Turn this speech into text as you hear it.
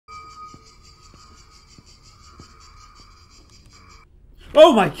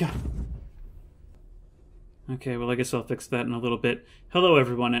Oh my god! Okay, well I guess I'll fix that in a little bit. Hello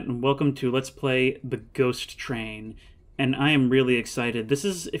everyone, and welcome to Let's Play The Ghost Train. And I am really excited. This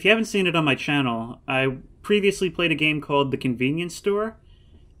is, if you haven't seen it on my channel, I previously played a game called The Convenience Store,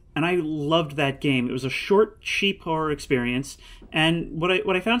 and I loved that game. It was a short, cheap horror experience, and what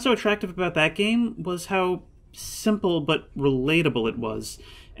I found so attractive about that game was how simple but relatable it was.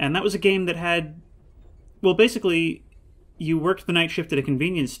 And that was a game that had, well, basically, you worked the night shift at a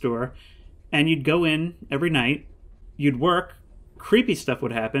convenience store, and you'd go in every night, you'd work, creepy stuff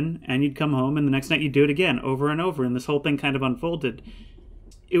would happen, and you'd come home, and the next night you'd do it again, over and over, and this whole thing kind of unfolded.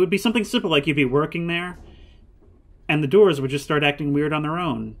 It would be something simple, like you'd be working there, and the doors would just start acting weird on their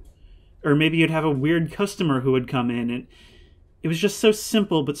own. Or maybe you'd have a weird customer who would come in, and it was just so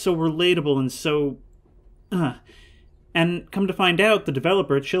simple, but so relatable, and so... And come to find out, the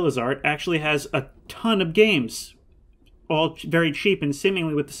developer, Chilla's Art, actually has a ton of games, all very cheap and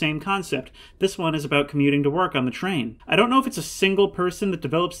seemingly with the same concept. This one is about commuting to work on the train. I don't know if it's a single person that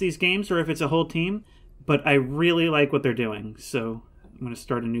develops these games or if it's a whole team, but I really like what they're doing. So I'm going to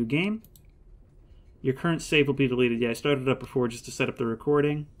start a new game. Your current save will be deleted. Yeah, I started it up before just to set up the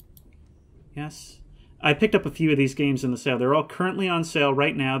recording. Yes. I picked up a few of these games in the sale. They're all currently on sale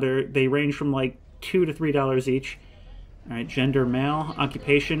right now. They range from like $2 to $3 each. All right, gender male,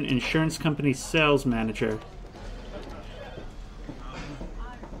 occupation, insurance company sales manager.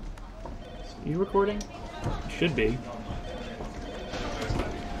 Are you recording? Should be.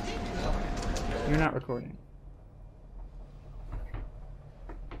 You're not recording.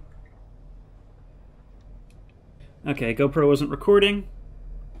 Okay, GoPro wasn't recording.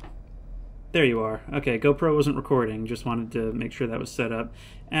 There you are. Okay, GoPro wasn't recording. Just wanted to make sure that was set up.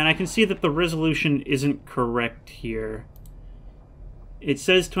 And I can see that the resolution isn't correct here. It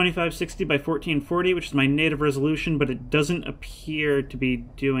says 2560 by 1440, which is my native resolution, but it doesn't appear to be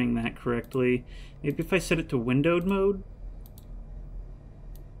doing that correctly. Maybe if I set it to windowed mode?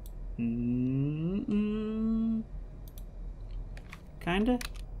 Kinda?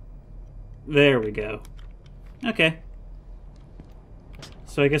 There we go. Okay.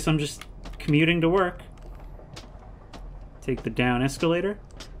 So I guess I'm just commuting to work. Take the down escalator.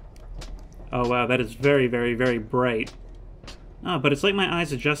 Oh wow, that is very, very, very bright. Oh, but it's like my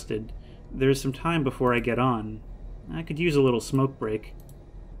eyes adjusted. There's some time before I get on. I could use a little smoke break.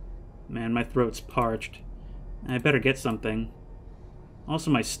 Man, my throat's parched. I better get something. Also,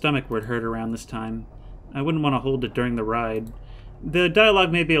 my stomach would hurt around this time. I wouldn't want to hold it during the ride. The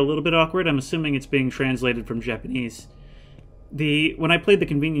dialogue may be a little bit awkward. I'm assuming it's being translated from Japanese. When I played The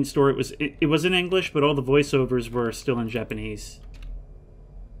Convenience Store, it was in English, but all the voiceovers were still in Japanese.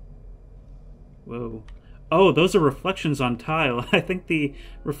 Whoa. Oh, those are reflections on tile. I think the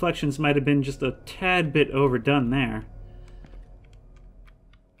reflections might have been just a tad bit overdone there.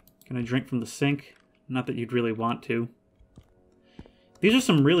 Can I drink from the sink? Not that you'd really want to. These are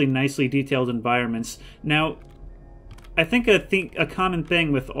some really nicely detailed environments. Now, I think a common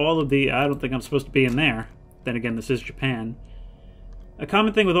thing with all of the... I don't think I'm supposed to be in there. Then again, this is Japan. A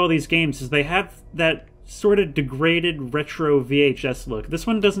common thing with all these games is they have that sort of degraded retro VHS look. This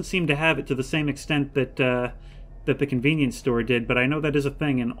one doesn't seem to have it to the same extent that that the Convenience Store did, but I know that is a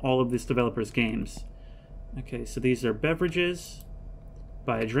thing in all of this developer's games. Okay, so these are beverages.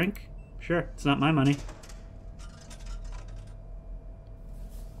 Buy a drink? Sure, it's not my money.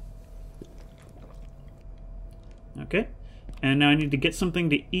 Okay, and now I need to get something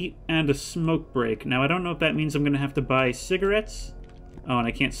to eat and a smoke break. Now I don't know if that means I'm going to have to buy cigarettes. Oh, and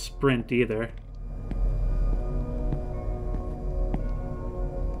I can't sprint either.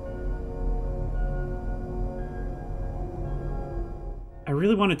 I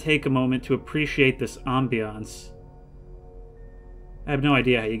really want to take a moment to appreciate this ambiance. I have no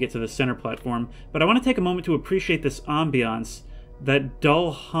idea how you get to the center platform, but I want to take a moment to appreciate this ambiance. That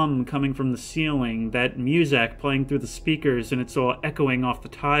dull hum coming from the ceiling, that music playing through the speakers, and it's all echoing off the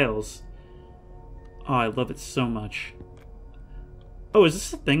tiles. Oh, I love it so much. Oh, is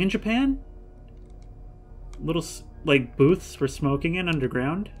this a thing in Japan? Little, like, booths for smoking in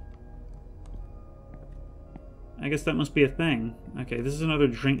underground? I guess that must be a thing. Okay, this is another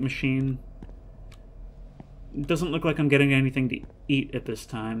drink machine. It doesn't look like I'm getting anything to eat at this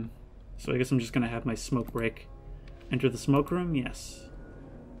time. So I guess I'm just gonna have my smoke break. Enter the smoke room? Yes.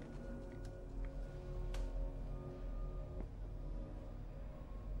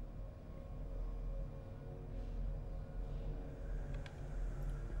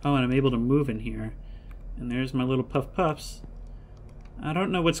 Oh, and I'm able to move in here. And there's my little puff puffs. I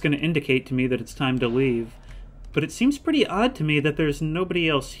don't know what's going to indicate to me that it's time to leave, but it seems pretty odd to me that there's nobody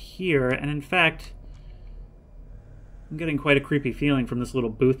else here, and in fact, I'm getting quite a creepy feeling from this little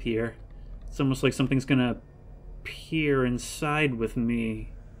booth here. It's almost like something's gonna peer inside with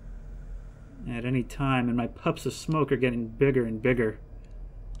me at any time, and my puffs of smoke are getting bigger and bigger.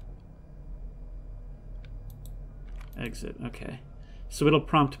 Exit, okay. So it'll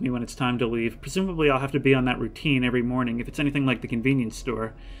prompt me when it's time to leave. Presumably I'll have to be on that routine every morning if it's anything like the convenience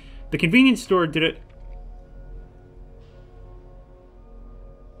store. The convenience store did it...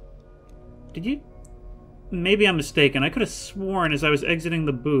 Did you... Maybe I'm mistaken. I could have sworn as I was exiting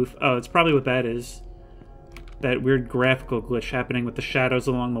the booth... Oh, it's probably what that is. That weird graphical glitch happening with the shadows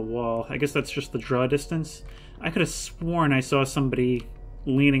along the wall. I guess that's just the draw distance. I could have sworn I saw somebody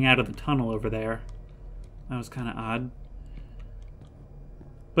leaning out of the tunnel over there. That was kind of odd.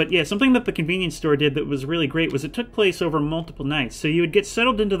 But yeah, something that the convenience store did that was really great was it took place over multiple nights. So you would get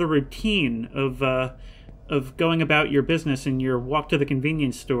settled into the routine of going about your business and your walk to the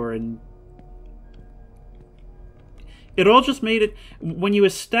convenience store, and it all just made it... When you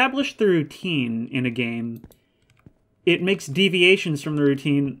establish the routine in a game, it makes deviations from the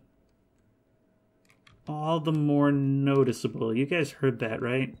routine all the more noticeable. You guys heard that,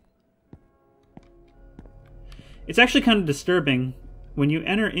 right? It's actually kind of disturbing. When you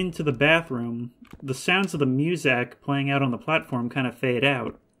enter into the bathroom, the sounds of the music playing out on the platform kind of fade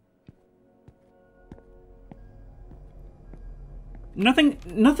out.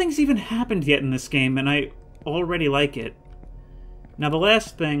 Nothing's even happened yet in this game, and I already like it. Now, the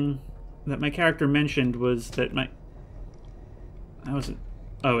last thing that my character mentioned was that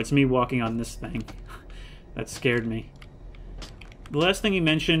Oh, it's me walking on this thing. That scared me. The last thing he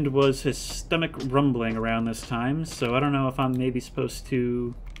mentioned was his stomach rumbling around this time, so I don't know if I'm maybe supposed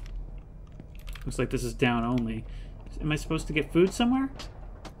to... Looks like this is down only. Am I supposed to get food somewhere?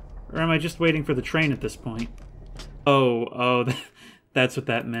 Or am I just waiting for the train at this point? Oh, that's what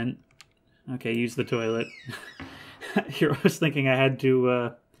that meant. Okay, use the toilet. Here I was thinking I had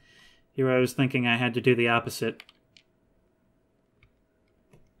to, do the opposite.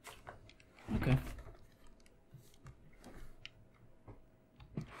 Okay.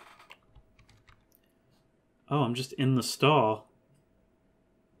 Oh, I'm just in the stall.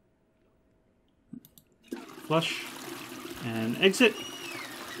 Flush. And exit.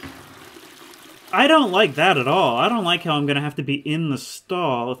 I don't like that at all. I don't like how I'm going to have to be in the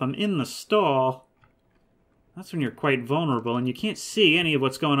stall. If I'm in the stall, that's when you're quite vulnerable and you can't see any of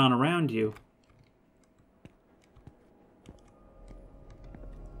what's going on around you.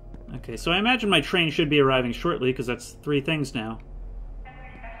 Okay, so I imagine my train should be arriving shortly, because that's 3 things now.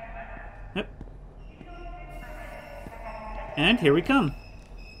 Yep. And here we come.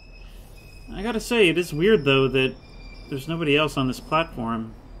 I gotta say, it is weird, though, that there's nobody else on this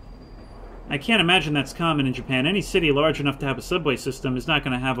platform. I can't imagine that's common in Japan. Any city large enough to have a subway system is not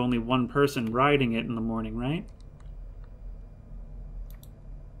going to have only one person riding it in the morning, right?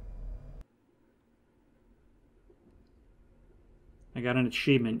 I got an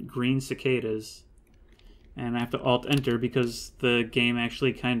achievement, green cicadas. And I have to Alt-Enter because the game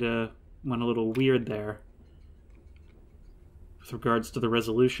actually kind of went a little weird there with regards to the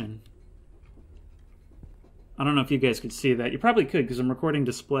resolution. I don't know if you guys could see that. You probably could, because I'm recording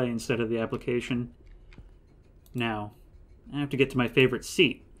display instead of the application. Now, I have to get to my favorite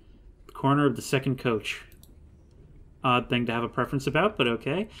seat. The corner of the second coach. Odd thing to have a preference about, but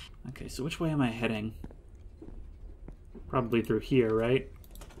okay. Okay, so which way am I heading? Probably through here, right?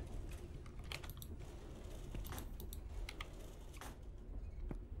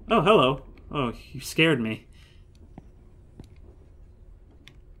 Oh, hello. Oh, you scared me.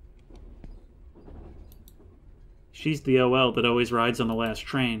 She's the OL that always rides on the last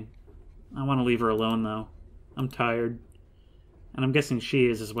train. I want to leave her alone, though. I'm tired. And I'm guessing she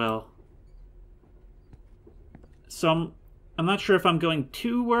is as well. So I'm not sure if I'm going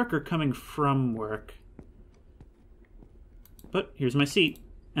to work or coming from work. But here's my seat.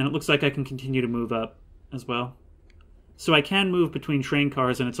 And it looks like I can continue to move up as well. So I can move between train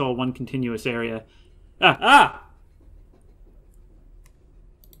cars and it's all one continuous area. Ah!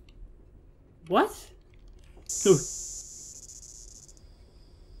 What? Ooh.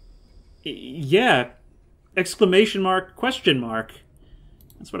 Yeah. Exclamation mark, question mark.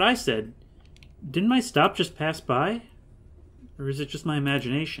 That's what I said. Didn't my stop just pass by? Or is it just my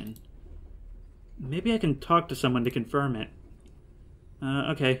imagination? Maybe I can talk to someone to confirm it.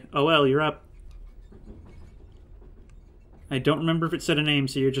 Okay. OL, you're up. I don't remember if it said a name,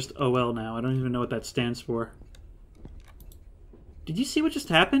 so you're just OL now. I don't even know what that stands for. Did you see what just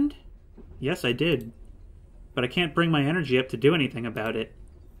happened? Yes, I did. But I can't bring my energy up to do anything about it.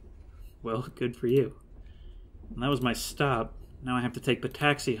 Well, good for you. And that was my stop. Now I have to take the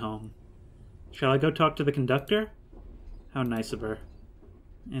taxi home. Shall I go talk to the conductor? How nice of her.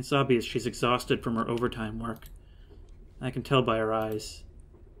 It's obvious she's exhausted from her overtime work. I can tell by her eyes.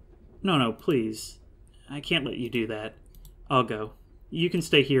 No, please. I can't let you do that. I'll go. You can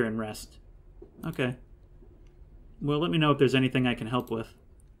stay here and rest. Okay. Well, let me know if there's anything I can help with.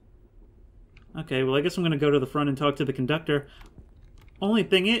 Okay, well, I guess I'm going to go to the front and talk to the conductor. Only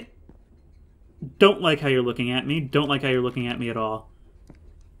thing don't like how you're looking at me. Don't like how you're looking at me at all.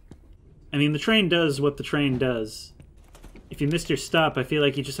 I mean, the train does what the train does. If you missed your stop, I feel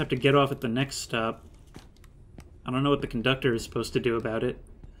like you just have to get off at the next stop. I don't know what the conductor is supposed to do about it.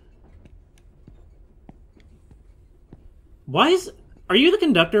 Are you the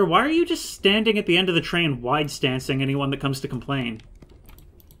conductor? Why are you just standing at the end of the train wide-stancing anyone that comes to complain?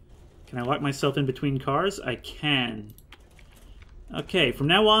 Can I lock myself in between cars? I can. Okay, from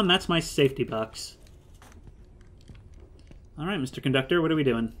now on, that's my safety box. Alright, Mr. Conductor, what are we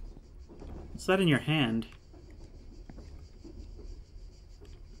doing? What's that in your hand?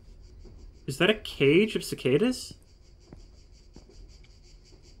 Is that a cage of cicadas?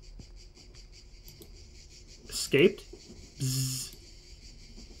 Escaped? Bzzz.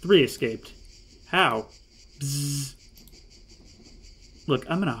 3 escaped. How? Bzzz. Look,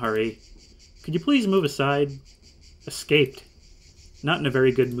 I'm in a hurry. Could you please move aside? Escaped. Not in a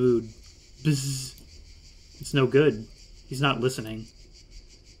very good mood. Bzzz. It's no good. He's not listening.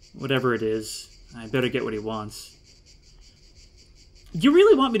 Whatever it is, I better get what he wants. You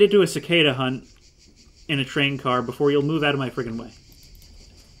really want me to do a cicada hunt in a train car before you'll move out of my friggin' way?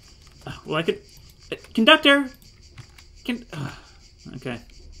 Well, I could... Conductor! Okay.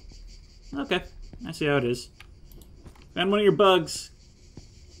 Okay, I see how it is. Found one of your bugs.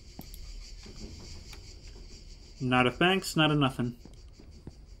 Not a thanks, not a nothing.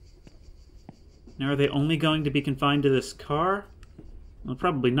 Now, are they only going to be confined to this car? Well,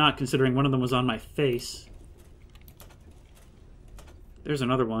 probably not, considering one of them was on my face. There's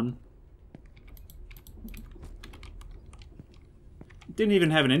another one. Didn't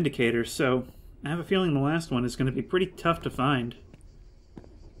even have an indicator, so I have a feeling the last one is going to be pretty tough to find.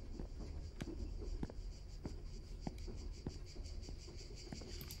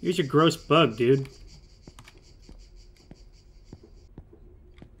 Here's your gross bug, dude.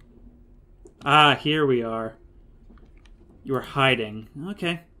 Ah, here we are. You are hiding.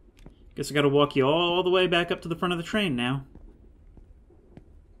 Okay. Guess I gotta walk you all the way back up to the front of the train now.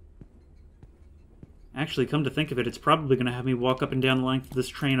 Actually, come to think of it, it's probably gonna have me walk up and down the length of this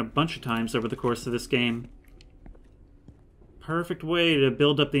train a bunch of times over the course of this game. Perfect way to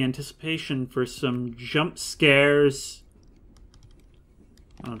build up the anticipation for some jump scares.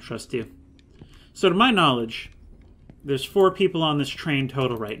 I don't trust you. So to my knowledge, there's 4 people on this train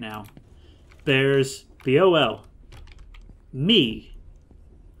total right now. There's the OL, me,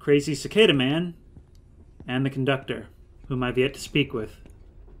 Crazy Cicada Man, and the conductor, whom I've yet to speak with.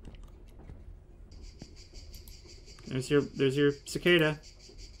 There's your cicada.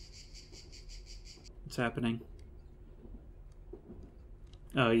 What's happening?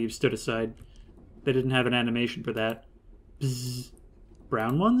 Oh, you've stood aside. They didn't have an animation for that. Bzzz.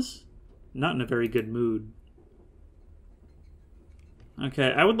 Brown ones? Not in a very good mood.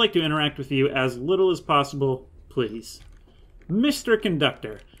 Okay, I would like to interact with you as little as possible, please. Mr.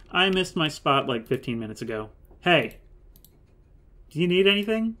 Conductor, I missed my spot like 15 minutes ago. Hey, do you need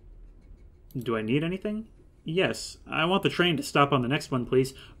anything? Do I need anything? Yes, I want the train to stop on the next one,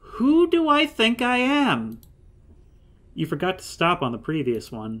 please. Who do I think I am? You forgot to stop on the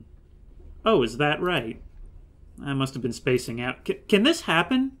previous one. Oh, is that right? I must have been spacing out. Can this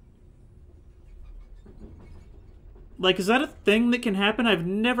happen? Like, is that a thing that can happen? I've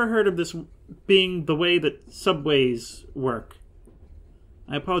never heard of this being the way that subways work.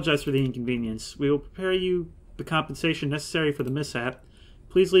 I apologize for the inconvenience. We will prepare you the compensation necessary for the mishap.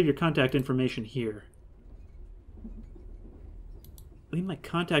 Please leave your contact information here. Leave my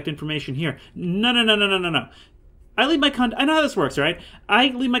contact information here. No. I know how this works, right? I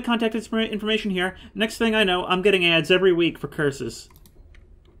leave my contact information here. Next thing I know, I'm getting ads every week for curses.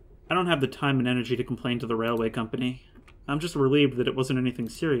 I don't have the time and energy to complain to the railway company. I'm just relieved that it wasn't anything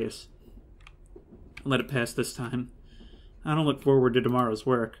serious. Let it pass this time. I don't look forward to tomorrow's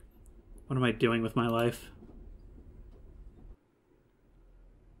work. What am I doing with my life?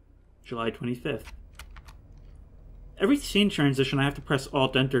 July 25th. Every scene transition, I have to press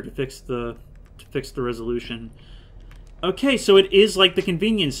Alt-Enter to fix the resolution. Okay, so it is like the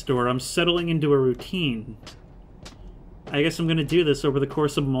convenience store. I'm settling into a routine. I guess I'm going to do this over the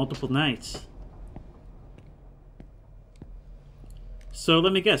course of multiple nights. So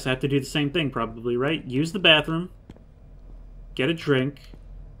let me guess, I have to do the same thing probably, right? Use the bathroom, get a drink,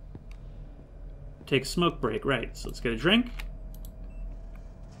 take a smoke break, right. So let's get a drink.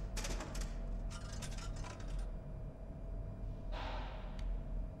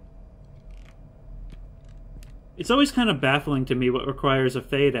 It's always kind of baffling to me what requires a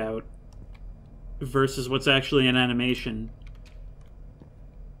fade out versus what's actually an animation.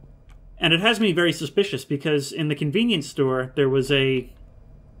 And it has me very suspicious because in the convenience store there was a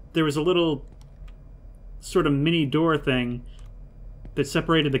little sort of mini door thing that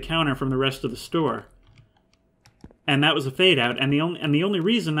separated the counter from the rest of the store. And that was a fade out, and the only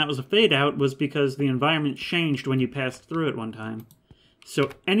reason that was a fade out was because the environment changed when you passed through it one time. So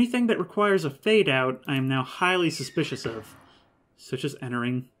anything that requires a fade out, I am now highly suspicious of, such as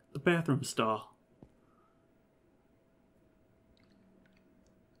entering the bathroom stall.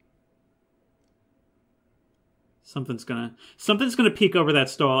 Something's gonna peek over that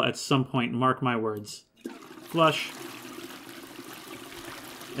stall at some point, mark my words. Flush.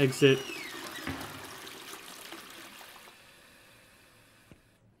 Exit.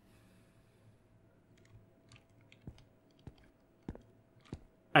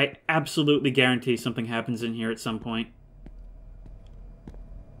 I absolutely guarantee something happens in here at some point.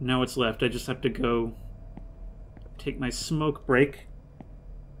 Now what's left? I just have to go take my smoke break.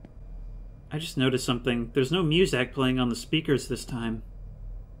 I just noticed something. There's no music playing on the speakers this time.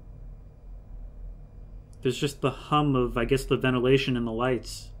 There's just the hum of, I guess, the ventilation and the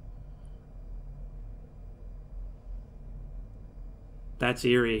lights. That's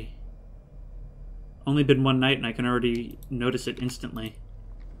eerie. Only been one night and I can already notice it instantly.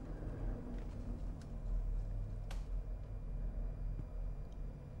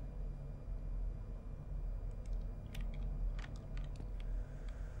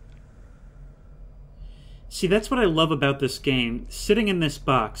 See, that's what I love about this game. Sitting in this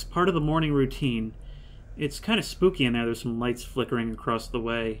box, part of the morning routine. It's kind of spooky in there. There's some lights flickering across the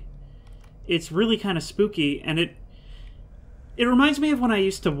way. It's really kind of spooky, and it reminds me of when I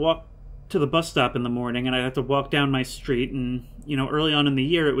used to walk to the bus stop in the morning, and I'd have to walk down my street, and, you know, early on in the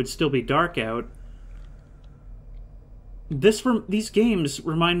year it would still be dark out. These games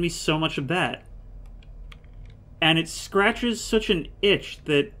remind me so much of that. And it scratches such an itch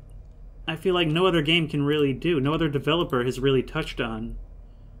that I feel like no other game can really do. No other developer has really touched on.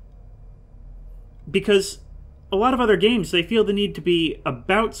 Because a lot of other games, they feel the need to be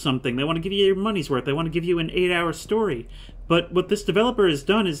about something. They want to give you your money's worth. They want to give you an 8-hour story. But what this developer has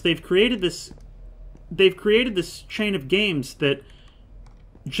done is they've created this chain of games that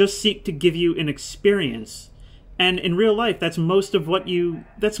just seek to give you an experience. And in real life, that's most of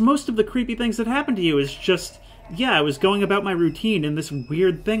the creepy things that happen to you is just, yeah, I was going about my routine and this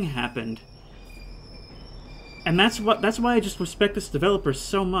weird thing happened. And that's why I just respect this developer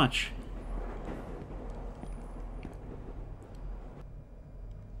so much.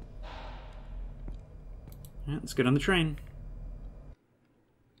 All right, let's get on the train.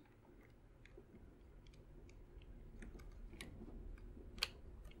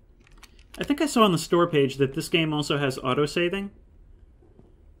 I think I saw on the store page that this game also has autosaving.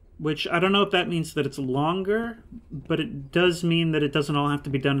 Which, I don't know if that means that it's longer, but it does mean that it doesn't all have to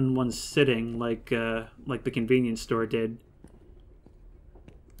be done in one sitting, like the convenience store did.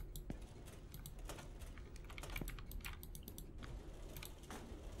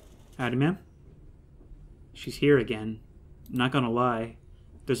 Howdy, ma'am. She's here again. I'm not gonna lie.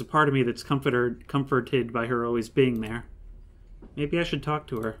 There's a part of me that's comforted by her always being there. Maybe I should talk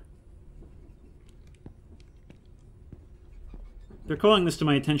to her. They're calling this to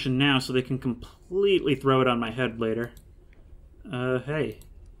my attention now so they can completely throw it on my head later. Hey.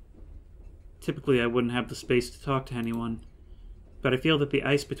 Typically I wouldn't have the space to talk to anyone, but I feel that the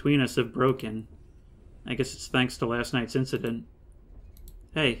ice between us have broken. I guess it's thanks to last night's incident.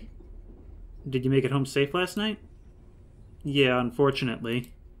 Hey. Did you make it home safe last night? Yeah,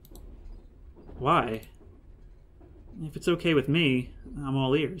 unfortunately. Why? If it's okay with me, I'm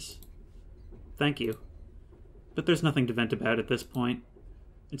all ears. Thank you. But there's nothing to vent about at this point.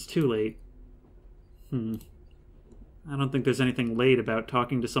 It's too late. I don't think there's anything late about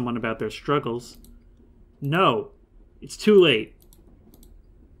talking to someone about their struggles. No! It's too late!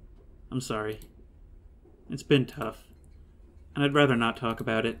 I'm sorry. It's been tough. And I'd rather not talk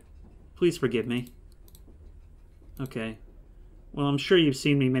about it. Please forgive me. Okay. Well, I'm sure you've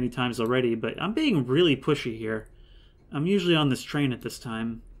seen me many times already, but I'm being really pushy here. I'm usually on this train at this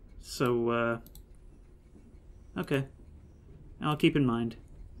time, so, okay. I'll keep in mind.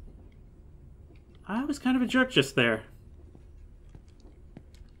 I was kind of a jerk just there.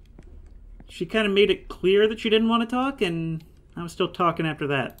 She kind of made it clear that she didn't want to talk, and I was still talking after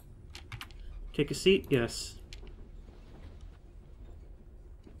that. Take a seat? Yes.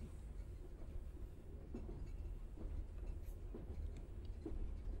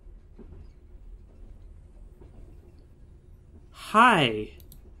 Hi.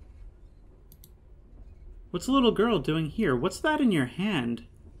 What's a little girl doing here? What's that in your hand?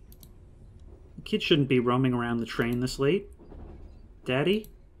 The kid shouldn't be roaming around the train this late. Daddy?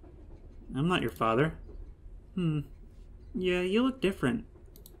 I'm not your father. Yeah, you look different.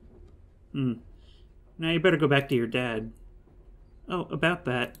 Now you better go back to your dad. Oh, about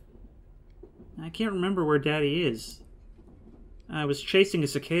that. I can't remember where Daddy is. I was chasing a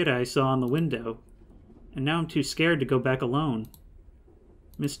cicada I saw in the window, and now I'm too scared to go back alone.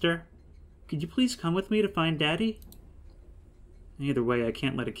 Mister, could you please come with me to find Daddy? Either way, I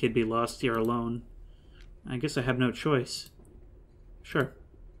can't let a kid be lost here alone. I guess I have no choice. Sure.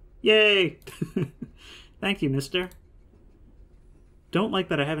 Yay! Thank you, mister. Don't like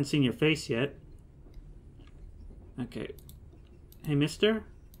that I haven't seen your face yet. Okay. Hey, mister?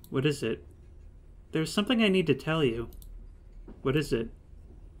 What is it? There's something I need to tell you. What is it?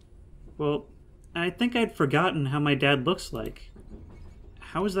 Well, I think I'd forgotten how my dad looks like.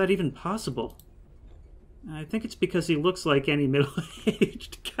 How is that even possible? I think it's because he looks like any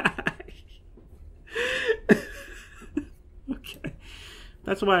middle-aged guy. Okay.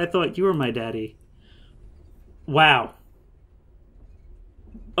 That's why I thought you were my daddy. Wow.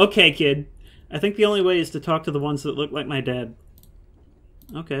 Okay, kid. I think the only way is to talk to the ones that look like my dad.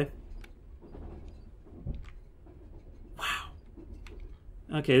 Okay. Wow.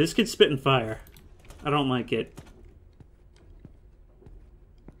 Okay, this kid's spitting fire. I don't like it.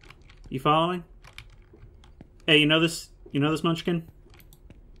 You following? Hey, you know this munchkin?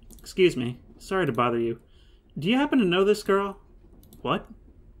 Excuse me. Sorry to bother you. Do you happen to know this girl? What?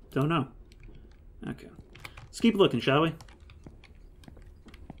 Don't know. Okay. Let's keep looking, shall we?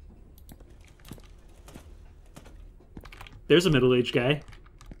 There's a middle-aged guy.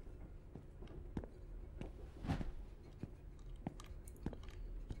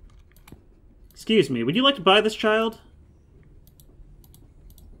 Excuse me, would you like to buy this child?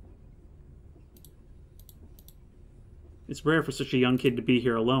 It's rare for such a young kid to be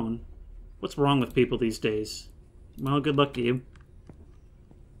here alone. What's wrong with people these days? Well, good luck to you.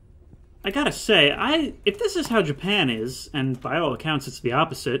 I gotta say, if this is how Japan is, and by all accounts it's the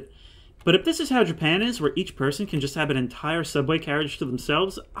opposite, but if this is how Japan is, where each person can just have an entire subway carriage to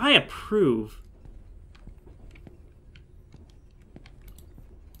themselves, I approve.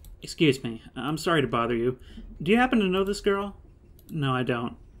 Excuse me, I'm sorry to bother you. Do you happen to know this girl? No, I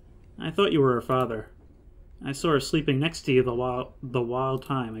don't. I thought you were her father. I saw her sleeping next to you the wild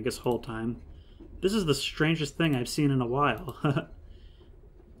time, I guess whole time. This is the strangest thing I've seen in a while.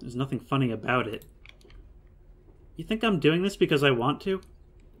 There's nothing funny about it. You think I'm doing this because I want to?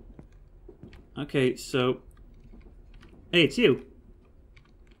 Okay, so... Hey, it's you.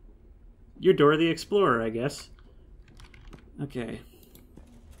 You're Dora the Explorer, I guess. Okay.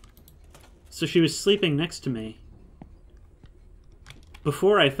 So she was sleeping next to me.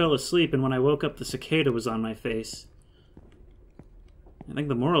 Before I fell asleep, and when I woke up, the cicada was on my face. I think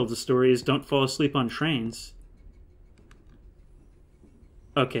the moral of the story is don't fall asleep on trains.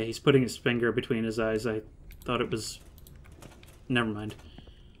 Okay, he's putting his finger between his eyes. I thought it was... Never mind.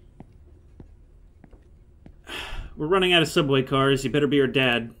 We're running out of subway cars. You better be her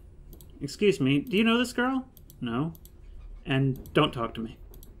dad. Excuse me, do you know this girl? No. And don't talk to me.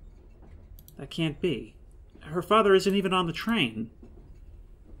 That can't be. Her father isn't even on the train.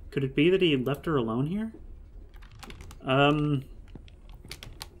 Could it be that he left her alone here? I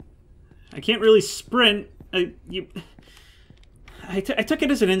can't really sprint. I took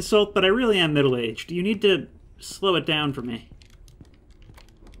it as an insult, but I really am middle-aged. You need to slow it down for me.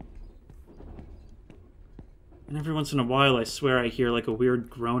 And every once in a while, I swear I hear like a weird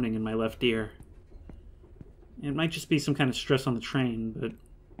groaning in my left ear. It might just be some kind of stress on the train, but...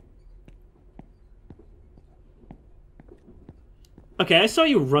 Okay, I saw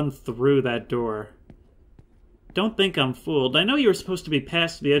you run through that door. Don't think I'm fooled. I know you were supposed to be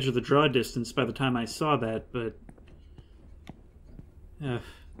past the edge of the draw distance by the time I saw that, but...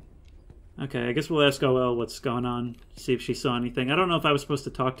 Okay, I guess we'll ask OL what's going on, see if she saw anything. I don't know if I was supposed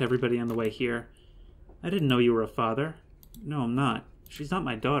to talk to everybody on the way here. I didn't know you were a father. No, I'm not. She's not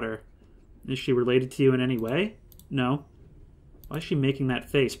my daughter. Is she related to you in any way? No. Why is she making that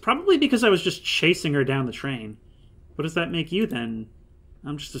face? Probably because I was just chasing her down the train. What does that make you, then?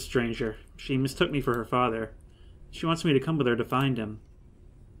 I'm just a stranger. She mistook me for her father. She wants me to come with her to find him.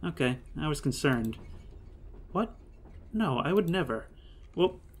 Okay, I was concerned. What? No, I would never.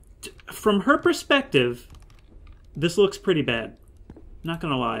 Well, from her perspective, this looks pretty bad. Not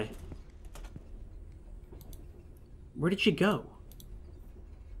gonna lie. Where did she go?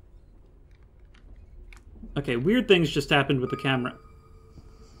 Okay, weird things just happened with the camera.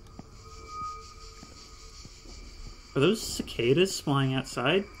 Are those cicadas flying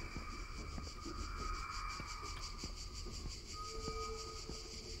outside?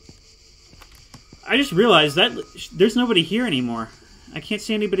 I just realized that there's nobody here anymore. I can't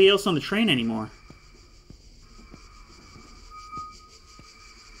see anybody else on the train anymore.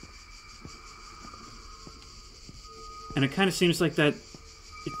 And it kind of seems like that...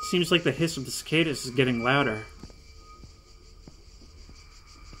 It seems like the hiss of the cicadas is getting louder.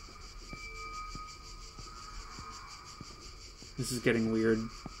 This is getting weird.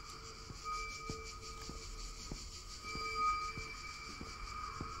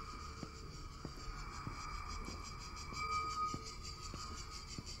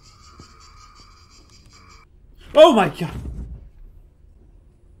 Oh my god!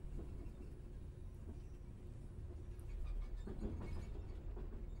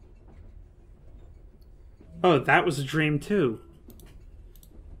 Oh, that was a dream too.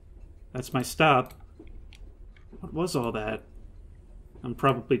 That's my stop. What was all that? I'm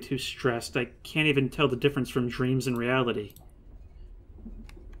probably too stressed. I can't even tell the difference from dreams and reality.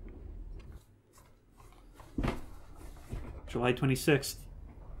 July 26th.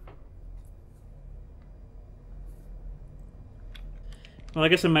 Well, I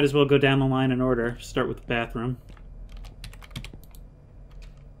guess I might as well go down the line in order. Start with the bathroom.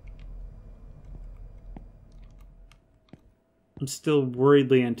 I'm still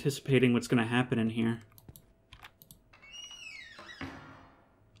worriedly anticipating what's going to happen in here.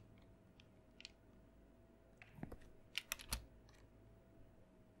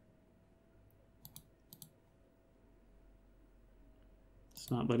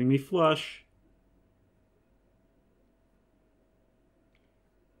 It's not letting me flush.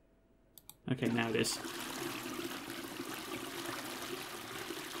 Okay, now it is.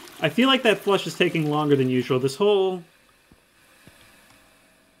 I feel like that flush is taking longer than usual. This whole...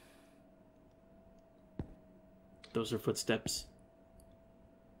 Those are footsteps.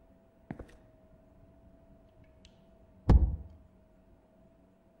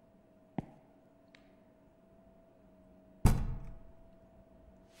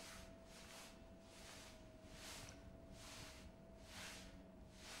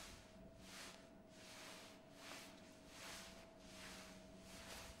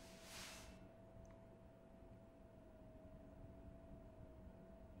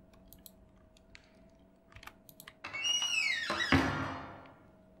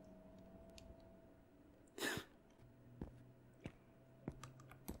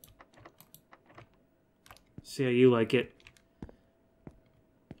 See how you like it.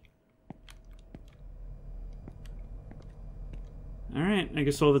 Alright, I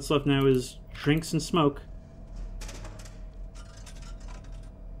guess all that's left now is drinks and smoke.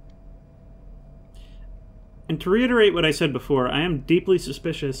 And to reiterate what I said before, I am deeply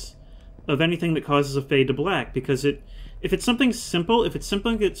suspicious of anything that causes a fade to black, because if it's something simple, if it's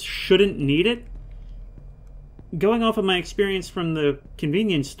something that shouldn't need it, going off of my experience from the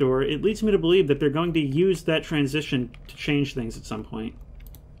convenience store, it leads me to believe that they're going to use that transition to change things at some point.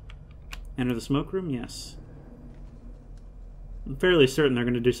 Enter the smoke room? Yes. I'm fairly certain they're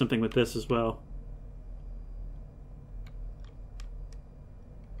going to do something with this as well.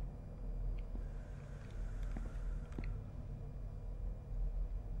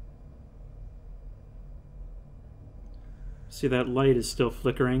 See, that light is still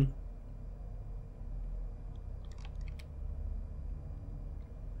flickering.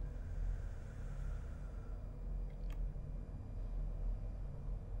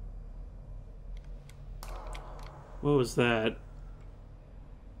 What was that?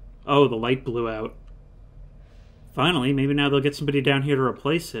 Oh, the light blew out. Finally, maybe now they'll get somebody down here to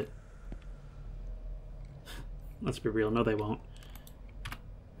replace it. Let's be real, no they won't.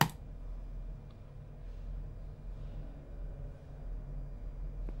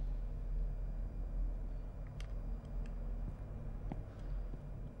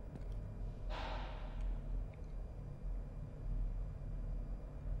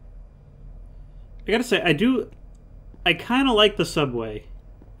 I gotta say, I kind of like the subway.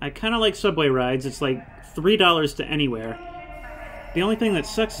 I kind of like subway rides. It's like $3 to anywhere. The only thing that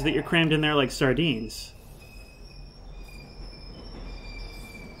sucks is that you're crammed in there like sardines.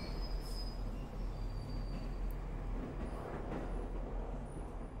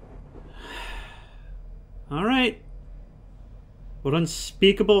 Alright. What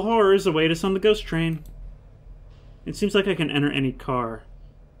unspeakable horrors await us on the ghost train? It seems like I can enter any car,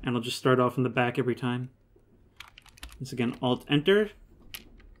 and I'll just start off in the back every time. Once again, Alt-Enter.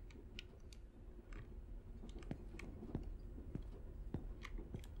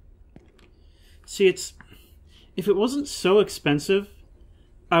 See, if it wasn't so expensive,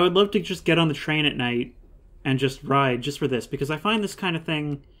 I would love to just get on the train at night and just ride just for this, because I find this kind of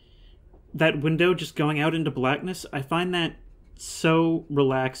thing, that window just going out into blackness, I find that so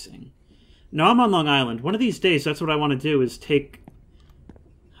relaxing. Now, I'm on Long Island. One of these days, that's what I want to do, is take...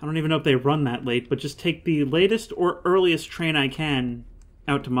 I don't even know if they run that late, but just take the latest or earliest train I can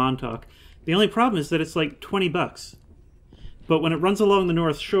out to Montauk. The only problem is that it's like $20. But when it runs along the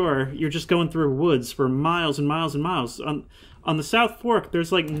North Shore, you're just going through woods for miles and miles and miles. On the South Fork,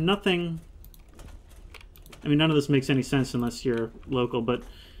 there's like nothing... I mean, none of this makes any sense unless you're local, but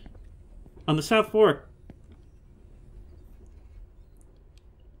on the South Fork...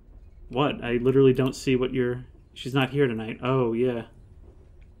 What? I literally don't see what you're... She's not here tonight. Oh, yeah.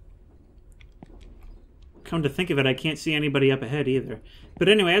 Come to think of it, I can't see anybody up ahead either. But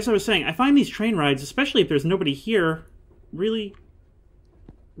anyway, as I was saying, I find these train rides, especially if there's nobody here, really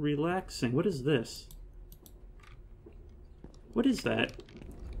relaxing. What is this? What is that?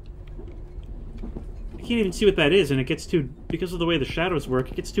 I can't even see what that is, and it gets too... Because of the way the shadows work,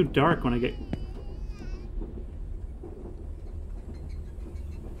 it gets too dark when I get...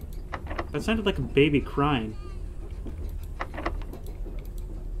 That sounded like a baby crying.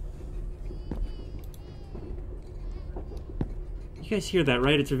 You guys hear that,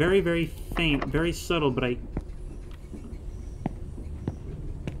 right? It's very, very faint, very subtle, but I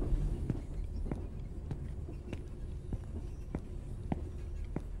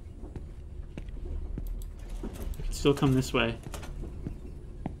can still come this way.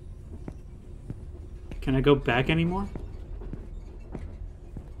 Can I go back anymore?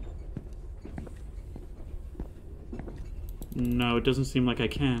 No, it doesn't seem like I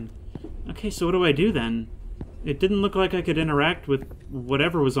can. Okay, so what do I do then? It didn't look like I could interact with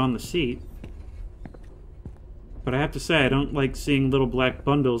whatever was on the seat. But I have to say, I don't like seeing little black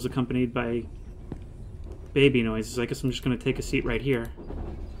bundles accompanied by baby noises. I guess I'm just going to take a seat right here.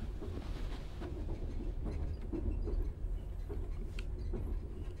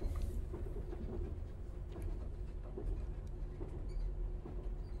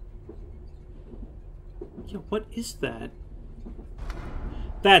 Yeah, what is that?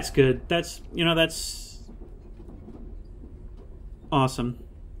 That's good. That's, you know, that's awesome.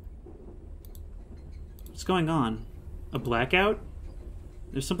 What's going on? A blackout?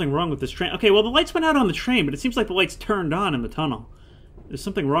 There's something wrong with this train. Okay, well, the lights went out on the train, but it seems like the lights turned on in the tunnel. There's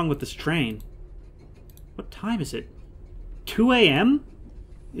something wrong with this train. What time is it? 2 a.m.?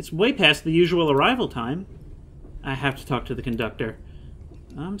 It's way past the usual arrival time. I have to talk to the conductor.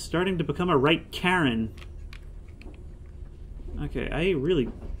 I'm starting to become a right Karen. Okay,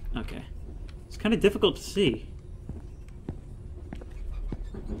 okay. It's kind of difficult to see.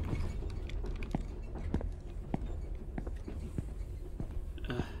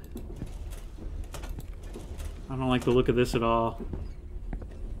 I don't like the look of this at all.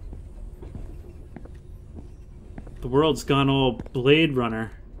 The world's gone all Blade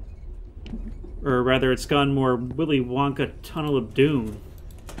Runner. Or rather, it's gone more Willy Wonka Tunnel of Doom.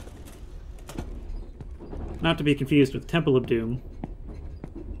 Not to be confused with Temple of Doom.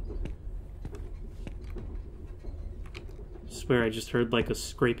 I swear I just heard like a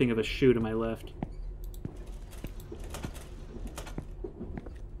scraping of a shoe to my left.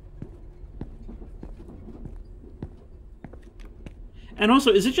 And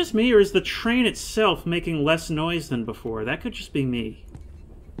also, is it just me, or is the train itself making less noise than before? That could just be me.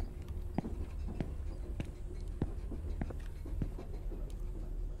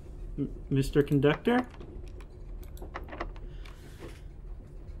 Mr. Conductor?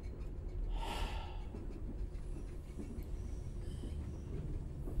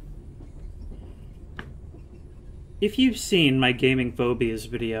 If you've seen my gaming phobias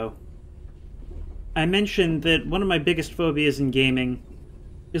video, I mentioned that one of my biggest phobias in gaming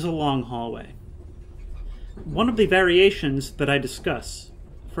is a long hallway. One of the variations that I discuss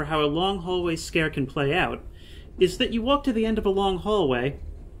for how a long hallway scare can play out is that you walk to the end of a long hallway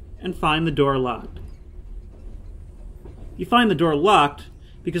and find the door locked. You find the door locked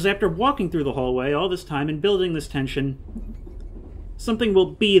because after walking through the hallway all this time and building this tension, something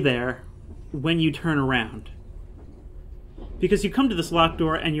will be there when you turn around. Because you come to this locked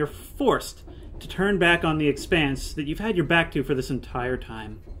door and you're forced to turn back on the expanse that you've had your back to for this entire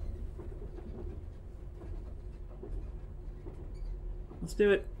time. Let's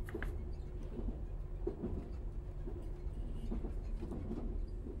do it.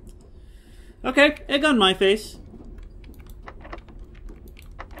 Okay, egg on my face.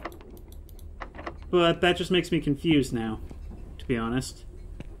 But that just makes me confused now, to be honest.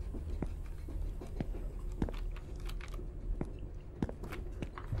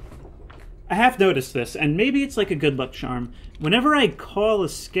 I have noticed this, and maybe it's like a good luck charm. Whenever I call a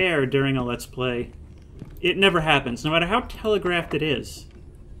scare during a Let's Play, It never happens, no matter how telegraphed it is.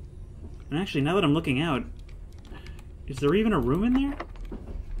 And actually, now that I'm looking out, is there even a room in there?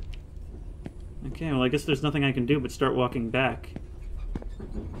 Okay, well, I guess there's nothing I can do but start walking back.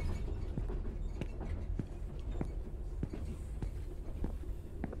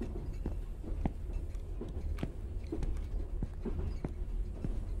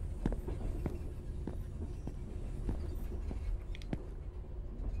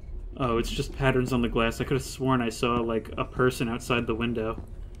 Oh, it's just patterns on the glass. I could have sworn I saw, like, a person outside the window.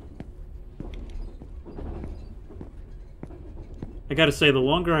 I gotta say, the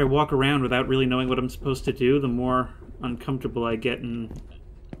longer I walk around without really knowing what I'm supposed to do, the more uncomfortable I get, and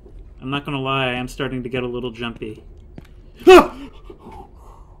I'm not gonna lie, I am starting to get a little jumpy.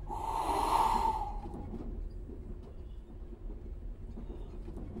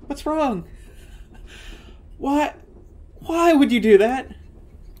 What's wrong? Why would you do that?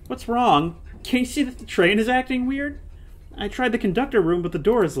 What's wrong? Can't you see that the train is acting weird? I tried the conductor room, but the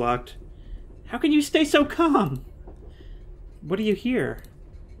door is locked. How can you stay so calm? What do you hear?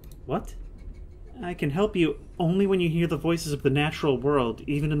 What? I can help you only when you hear the voices of the natural world,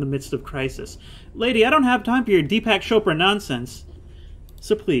 even in the midst of crisis. Lady, I don't have time for your Deepak Chopra nonsense.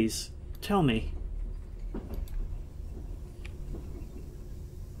 So please, tell me.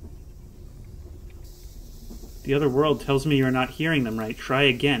 The other world tells me you're not hearing them right. Try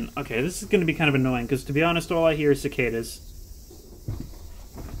again. Okay, this is going to be kind of annoying, because to be honest, all I hear is cicadas.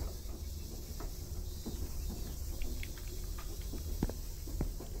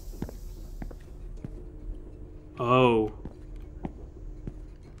 Oh.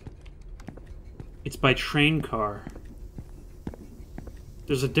 It's by train car.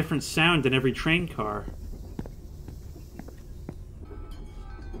 There's a different sound in every train car.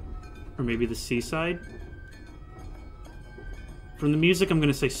 Or maybe the seaside? From the music, I'm going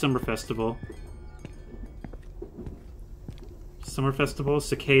to say Summer Festival. Summer Festival,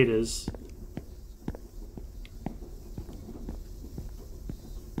 cicadas.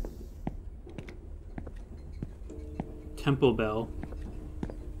 Temple Bell.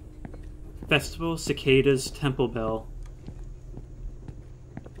 Festival, cicadas, Temple Bell.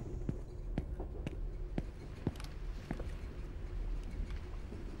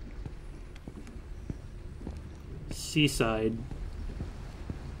 Seaside.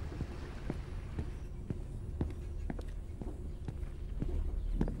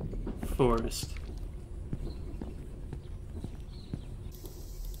 Forest.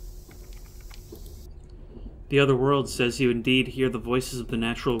 The other world says you indeed hear the voices of the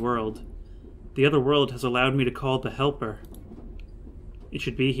natural world. The other world has allowed me to call the Helper. It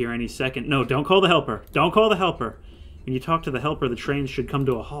should be here any second. No, don't call the Helper. Don't call the Helper. When you talk to the Helper, the train should come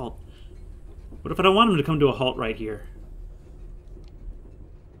to a halt. What if I don't want him to come to a halt right here?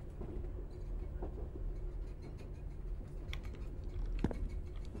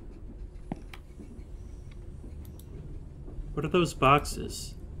 What are those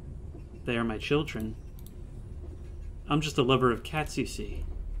boxes? They are my children. I'm just a lover of cats, you see.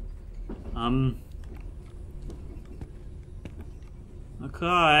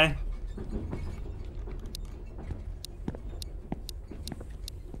 Okay.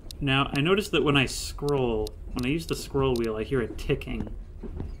 Now, I noticed that when I use the scroll wheel, I hear it ticking.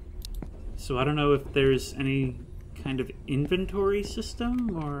 So I don't know if there's any kind of inventory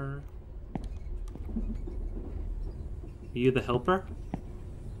system, or... Are you the Helper?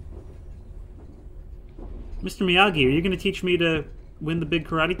 Mr. Miyagi, are you going to teach me to win the big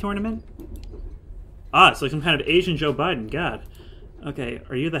karate tournament? Ah, it's like some kind of Asian Joe Biden, God. Okay,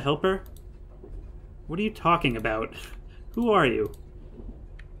 are you the Helper? What are you talking about? Who are you?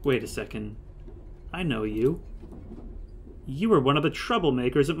 Wait a second. I know you. You were one of the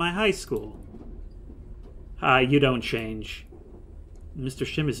troublemakers at my high school. Ah, you don't change. Mr.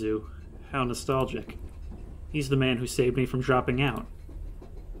 Shimizu, how nostalgic. He's the man who saved me from dropping out.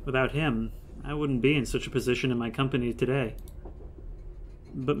 Without him, I wouldn't be in such a position in my company today.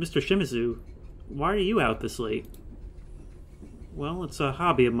 But Mr. Shimizu, why are you out this late? Well, it's a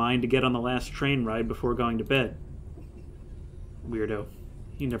hobby of mine to get on the last train ride before going to bed. Weirdo.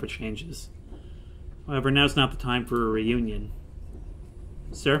 He never changes. However, now's not the time for a reunion.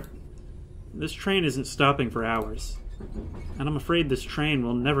 Sir, this train isn't stopping for hours, and I'm afraid this train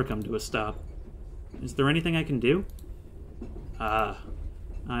will never come to a stop. Is there anything I can do? Ah,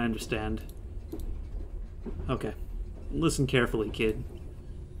 I understand. Okay, listen carefully, kid.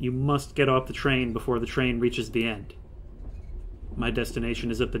 You must get off the train before the train reaches the end. My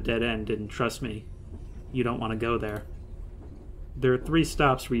destination is at the dead end, and trust me, you don't want to go there. There are 3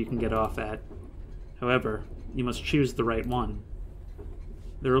 stops where you can get off at. However, you must choose the right one.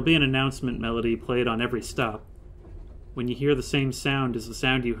 There will be an announcement melody played on every stop. When you hear the same sound as the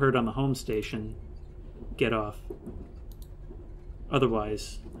sound you heard on the home station, get off.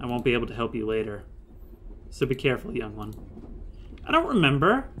 Otherwise, I won't be able to help you later. So be careful, young one. I don't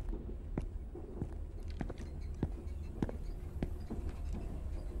remember.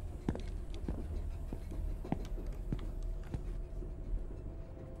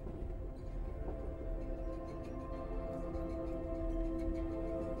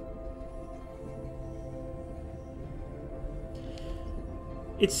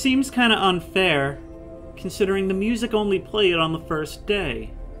 It seems kind of unfair, considering the music only played on the first day.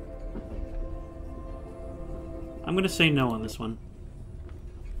 I'm gonna say no on this one.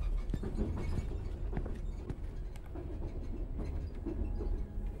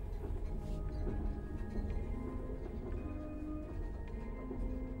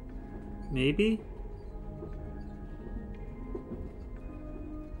 Maybe?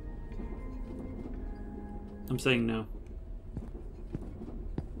 I'm saying no.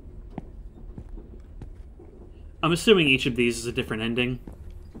 I'm assuming each of these is a different ending.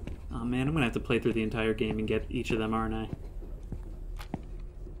 Oh man, I'm gonna have to play through the entire game and get each of them, aren't I?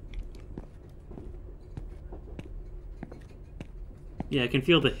 Yeah, I can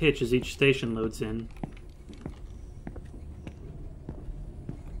feel the hitch as each station loads in.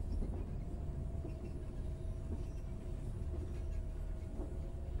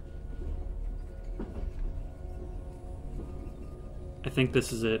 I think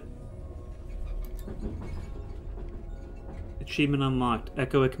this is it. Achievement unlocked,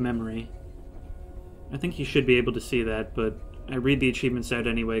 Echoic Memory. I think you should be able to see that, but I read the achievements out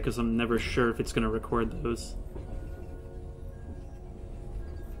anyway because I'm never sure if it's going to record those.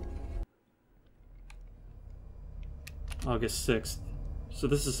 August 6th. So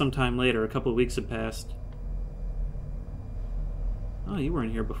this is some time later, a couple of weeks have passed. Oh, you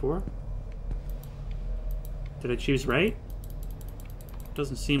weren't here before. Did I choose right?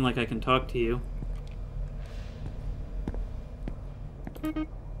 Doesn't seem like I can talk to you.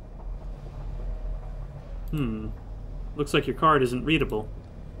 Looks like your card isn't readable.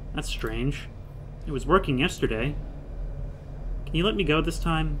 That's strange. It was working yesterday. Can you let me go this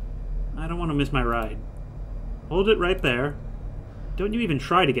time? I don't want to miss my ride. Hold it right there. Don't you even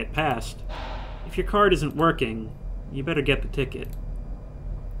try to get past. If your card isn't working, you better get the ticket.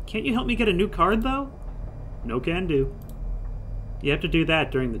 Can't you help me get a new card, though? No can do. You have to do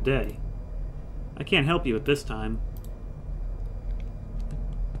that during the day. I can't help you at this time.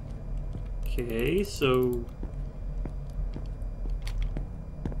 Okay, so...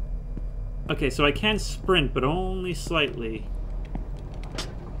 Okay, so I can sprint, but only slightly.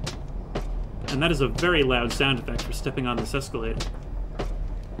 And that is a very loud sound effect for stepping on this escalator.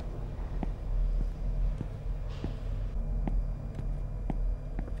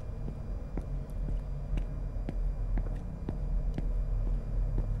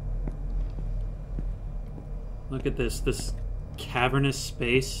 Look at this cavernous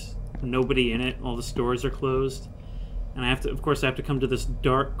space. Nobody in it. All the stores are closed. And I have to, of course, I have to come to this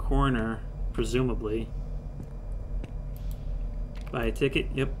dark corner, presumably. Buy a ticket?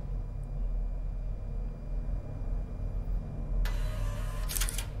 Yep.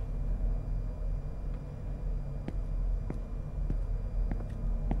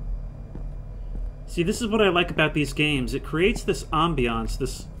 See, this is what I like about these games. It creates this ambiance,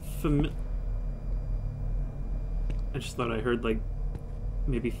 this I just thought I heard, like,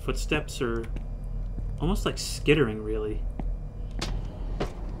 maybe footsteps or almost like skittering, really.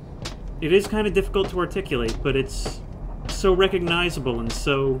 It is kind of difficult to articulate, but it's so recognizable and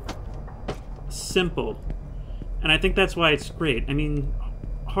so simple. And I think that's why it's great. I mean,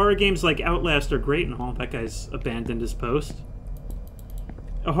 horror games like Outlast are great and all. That guy's abandoned his post.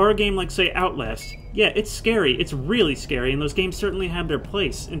 A horror game like, say, Outlast, yeah, it's scary. It's really scary, and those games certainly have their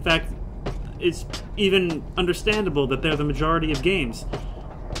place. In fact, it's even understandable that they're the majority of games.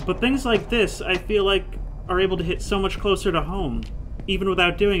 But things like this, I feel like, are able to hit so much closer to home, even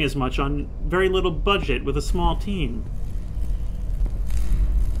without doing as much on very little budget with a small team.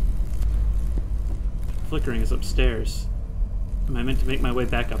 Flickering is upstairs. Am I meant to make my way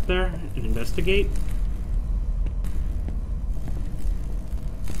back up there and investigate?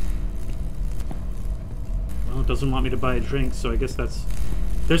 Well, it doesn't want me to buy a drink, so I guess that's...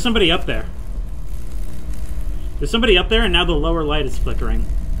 There's somebody up there. There's somebody up there, and now the lower light is flickering.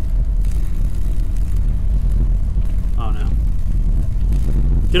 Oh no.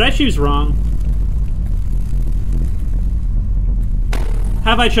 Did I choose wrong?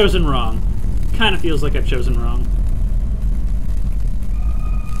 Have I chosen wrong? Kind of feels like I've chosen wrong.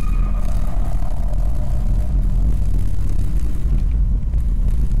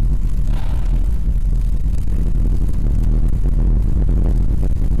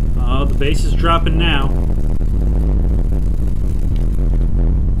 bass is dropping now.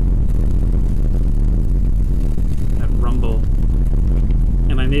 That rumble.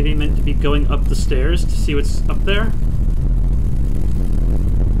 Am I maybe meant to be going up the stairs to see what's up there?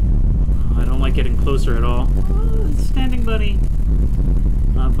 Oh, I don't like getting closer at all. Oh, standing bunny.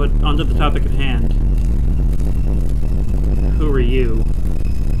 But onto the topic at hand. Who are you?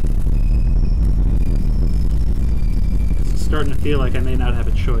 It's starting to feel like I may not have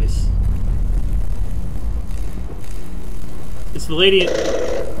a choice. It's the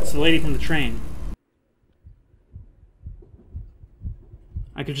lady from the train.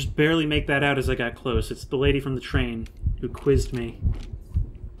 I could just barely make that out as I got close. It's the lady from the train who quizzed me.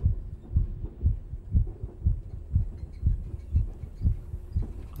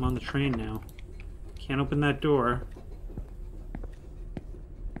 I'm on the train now. Can't open that door.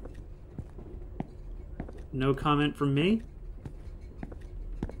 No comment from me?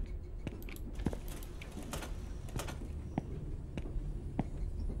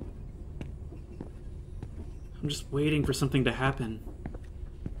 I'm just waiting for something to happen.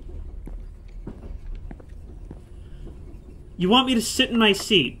 You want me to sit in my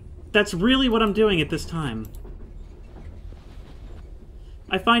seat? That's really what I'm doing at this time.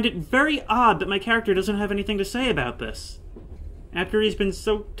 I find it very odd that my character doesn't have anything to say about this, after he's been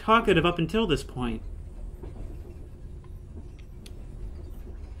so talkative up until this point. At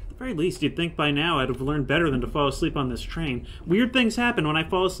the very least, you'd think by now I'd have learned better than to fall asleep on this train. Weird things happen when I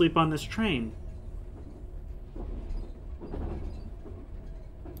fall asleep on this train.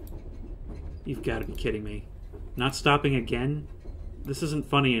 You've got to be kidding me. Not stopping again? This isn't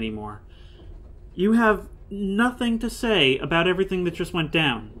funny anymore. You have nothing to say about everything that just went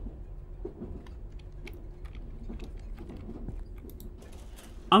down.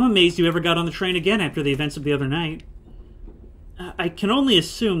 I'm amazed you ever got on the train again after the events of the other night. I can only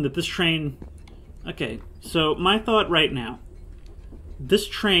assume that this train... Okay, so my thought right now. This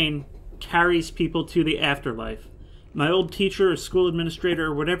train carries people to the afterlife. My old teacher or school administrator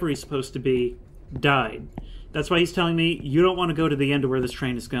or whatever he's supposed to be died. That's why he's telling me you don't want to go to the end of where this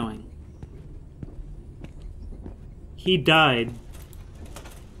train is going. He died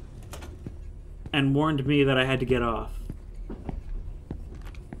and warned me that I had to get off.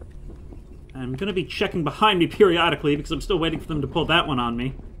 I'm going to be checking behind me periodically because I'm still waiting for them to pull that one on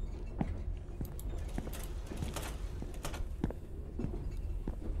me.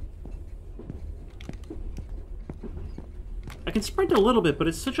 I can sprint a little bit, but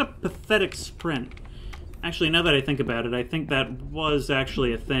it's such a pathetic sprint. Actually, now that I think about it, I think that was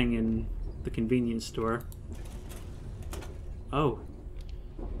actually a thing in the convenience store. Oh.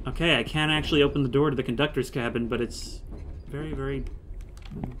 Okay, I can actually open the door to the conductor's cabin, but it's very, very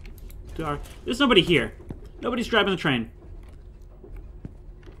dark. There's nobody here. Nobody's driving the train.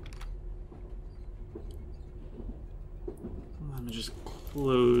 Let me just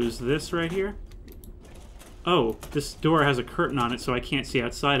close this right here. Oh, this door has a curtain on it, so I can't see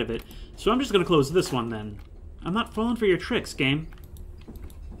outside of it. So I'm just going to close this one, then. I'm not falling for your tricks, game.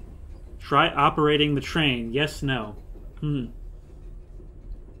 Try operating the train. Yes, no.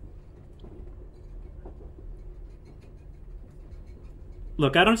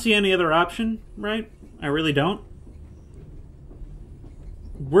 Look, I don't see any other option, right? I really don't.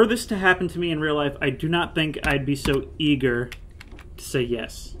 Were this to happen to me in real life, I do not think I'd be so eager to say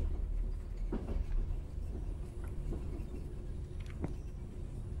yes.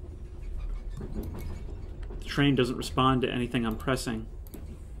 The train doesn't respond to anything I'm pressing.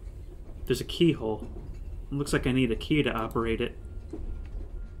 There's a keyhole. It looks like I need a key to operate it.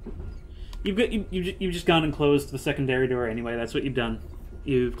 You've just gone and closed the secondary door anyway. That's what you've done.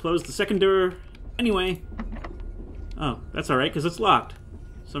 You've closed the second door anyway. Oh, that's alright, because it's locked.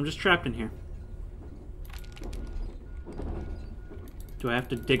 So I'm just trapped in here. Do I have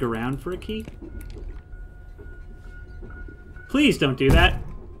to dig around for a key? Please don't do that.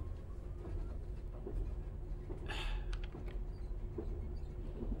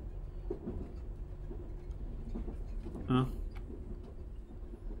 Oh.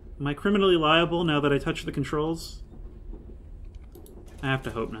 Am I criminally liable now that I touch the controls? I have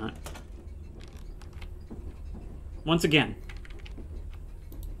to hope not. Once again.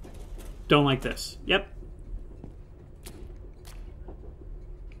 Don't like this. Yep.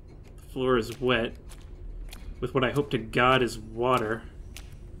 The floor is wet, with what I hope to God is water.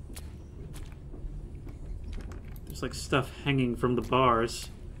 There's like stuff hanging from the bars.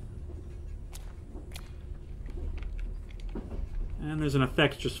 And there's an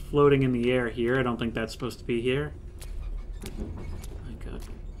effect just floating in the air here. I don't think that's supposed to be here.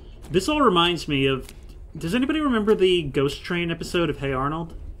 This all reminds me of... Does anybody remember the Ghost Train episode of Hey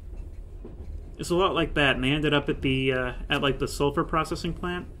Arnold? It's a lot like that, and they ended up at the, at like the sulfur processing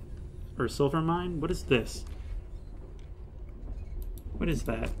plant? Or sulfur mine? What is this? What is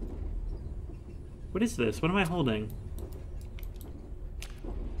that? What is this? What am I holding?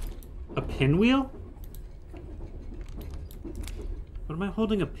 A pinwheel? What am I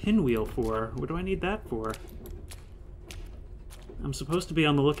holding a pinwheel for? What do I need that for? I'm supposed to be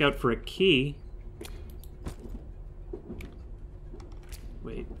on the lookout for a key.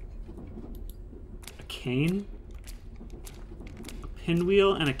 Wait. A cane? A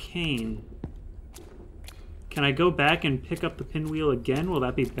pinwheel and a cane. Can I go back and pick up the pinwheel again? Will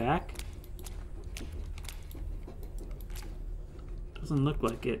that be back? Doesn't look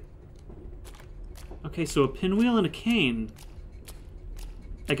like it. Okay, so a pinwheel and a cane.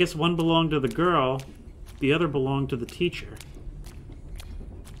 I guess one belonged to the girl, the other belonged to the teacher.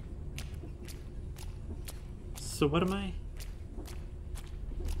 So what am I?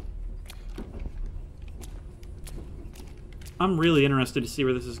 I'm really interested to see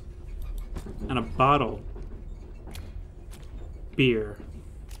where this is. And a bottle. Beer.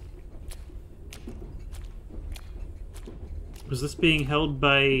 Was this being held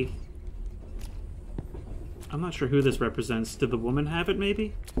by... I'm not sure who this represents. Did the woman have it,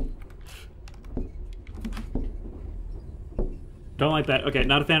 maybe? Don't like that. Okay,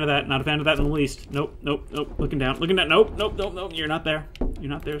 not a fan of that. Not a fan of that in the least. Nope, nope, nope. Looking down. Looking down. Nope, nope, nope, nope. You're not there. You're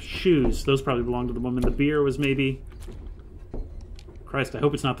not there. Shoes. Those probably belong to the woman. The beer was maybe... Christ, I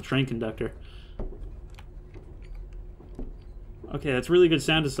hope it's not the train conductor. Okay, that's really good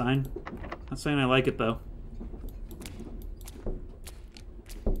sound design. Not saying I like it, though.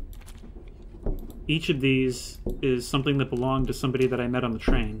 Each of these is something that belonged to somebody that I met on the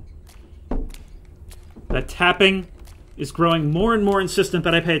train. That tapping is growing more and more insistent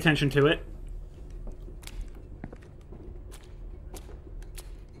that I pay attention to it.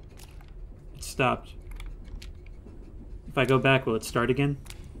 It stopped. If I go back, will it start again?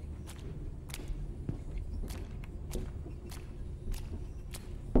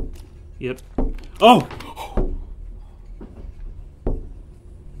 Yep. Oh!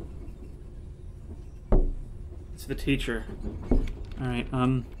 It's the teacher. Alright,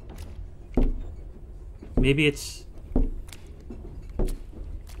 maybe it's...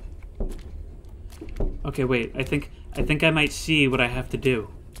 Okay, wait. I think I might see what I have to do.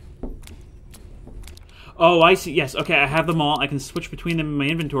 Oh, I see. Yes, okay, I have them all. I can switch between them in my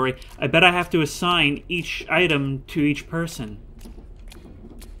inventory. I bet I have to assign each item to each person.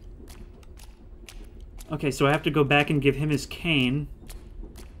 Okay, so I have to go back and give him his cane.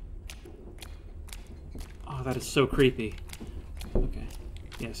 Oh, that is so creepy. Okay.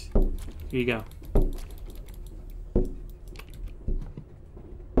 Yes. Here you go.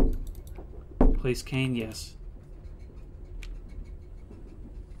 Place cane, yes.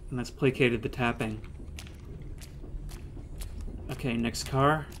 And that's placated the tapping. Okay, next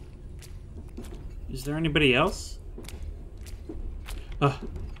car. Is there anybody else? Ugh.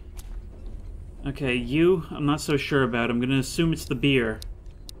 Okay, you, I'm not so sure about. I'm gonna assume it's the beer.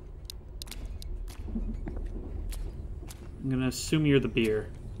 I'm gonna assume you're the beer.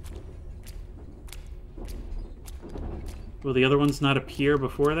 Will the other ones not appear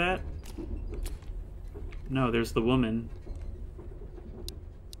before that? No, there's the woman.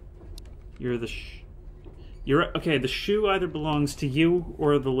 You're the okay, the shoe either belongs to you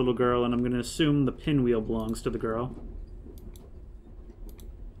or the little girl, and I'm gonna assume the pinwheel belongs to the girl.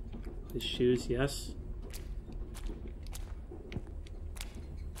 The shoes, yes.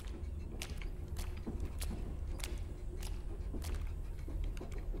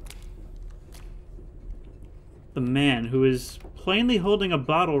 The man, who is plainly holding a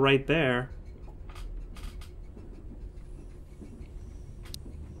bottle right there.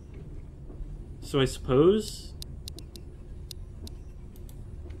 So I suppose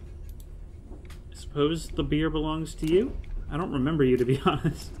the beer belongs to you? I don't remember you, to be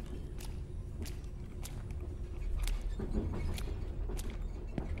honest.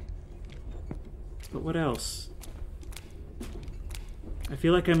 But what else? I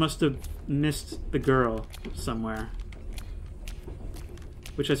feel like I must have missed the girl somewhere.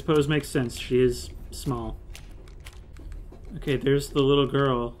 Which I suppose makes sense. She is small. Okay, there's the little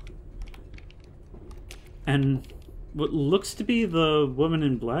girl. And what looks to be the woman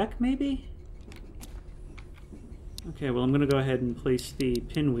in black, maybe? Okay, well, I'm gonna go ahead and place the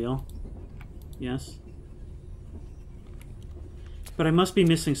pinwheel. Yes. But I must be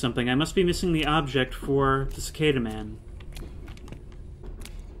missing something. I must be missing the object for the cicada man.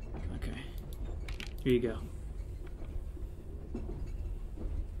 Okay. Here you go.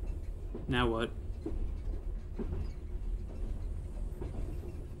 Now what?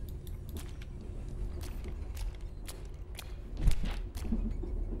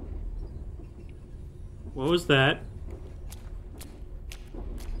 What was that?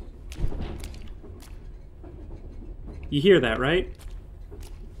 You hear that, right?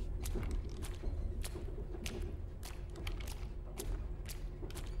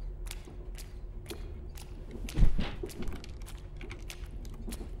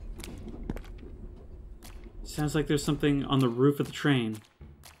 Sounds like there's something on the roof of the train.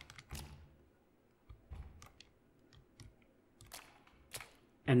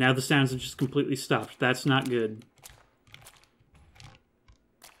 And now the sounds have just completely stopped. That's not good.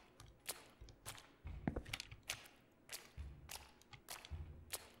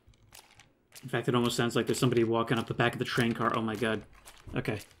 In fact, it almost sounds like there's somebody walking up the back of the train car. Oh my god.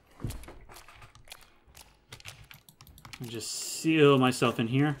 Okay. I'll just seal myself in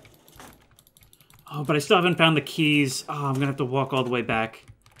here. Oh, but I still haven't found the keys. Oh, I'm gonna have to walk all the way back.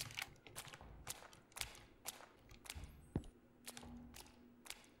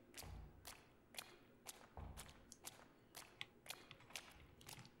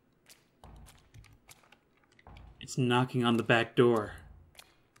 It's knocking on the back door.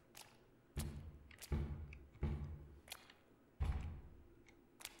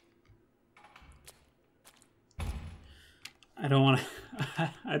 I don't want to...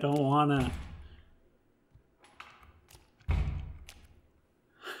 I don't want to...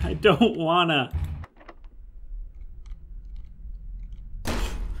 I don't want to...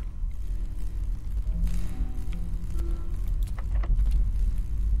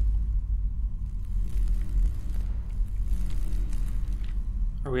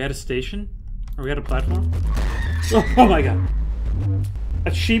 Are we at a station? Are we at a platform? Oh my god.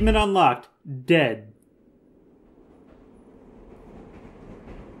 Achievement unlocked. Dead.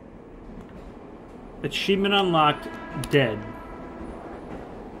 Achievement unlocked. Dead.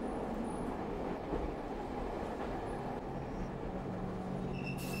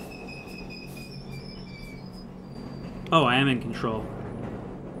 Oh, I am in control.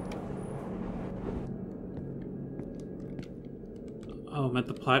 Oh, I'm at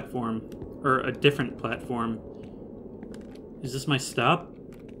the platform. Or a different platform. Is this my stop?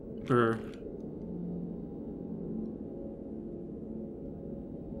 Or...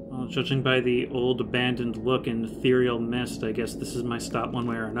 Well, judging by the old abandoned look and ethereal mist, I guess this is my stop one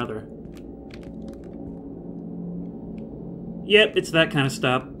way or another. Yep, it's that kind of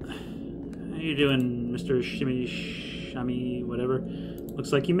stop. How you doing, Mr. Shimmy, whatever?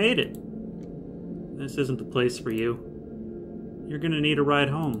 Looks like you made it. This isn't the place for you. You're gonna need a ride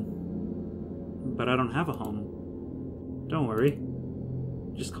home. But I don't have a home. Don't worry.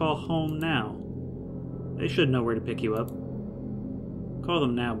 Just call home now. They should know where to pick you up. Call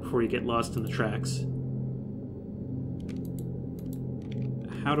them now before you get lost in the tracks.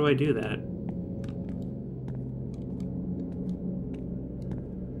 How do I do that?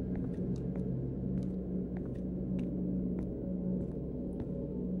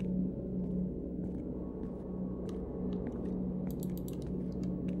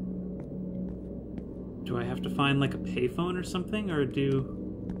 Do I have to find like a payphone or something, or do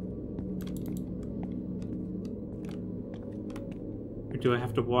I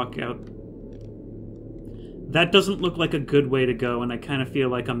have to walk out? That doesn't look like a good way to go, and I kind of feel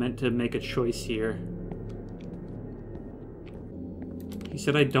like I'm meant to make a choice here. He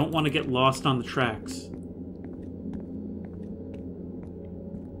said I don't want to get lost on the tracks.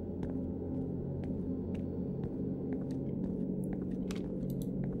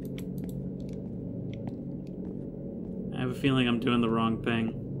 I have a feeling I'm doing the wrong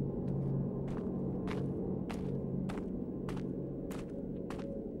thing.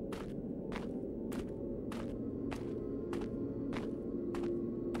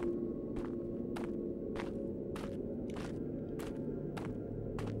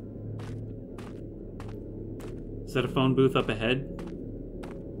 Is that a phone booth up ahead?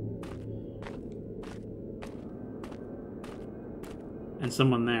 And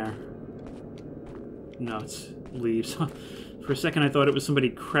someone there. No, it's leaves. For a second I thought it was somebody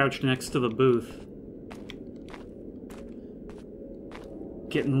crouched next to the booth.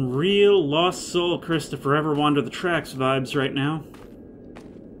 Getting real Lost Soul Christopher Ever Wander the Tracks vibes right now.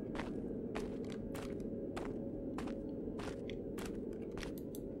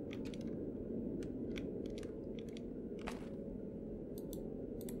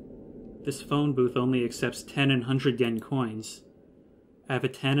 This phone booth only accepts 10 and 100 yen coins. I have a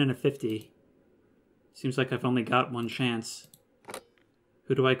 10 and a 50. Seems like I've only got one chance.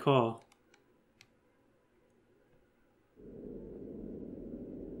 Who do I call?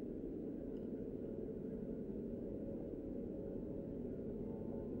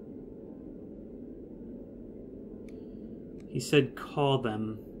 He said call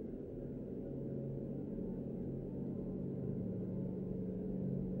them.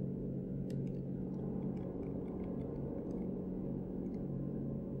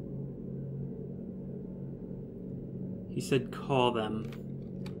 He said call them.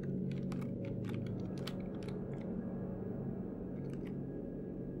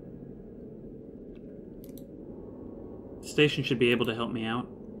 The station should be able to help me out.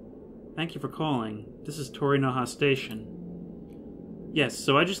 Thank you for calling. This is Torinoha Station. Yes,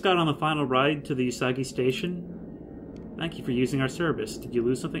 so I just got on the final ride to the Usagi Station. Thank you for using our service. Did you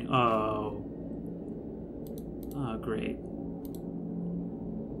lose something? Oh. Oh, great.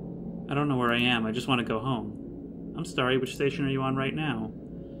 I don't know where I am. I just want to go home. I'm sorry, which station are you on right now?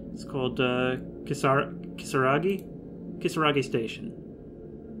 It's called, Kisaragi? Kisaragi Station.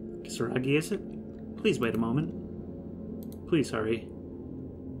 Kisaragi, is it? Please wait a moment. Please hurry.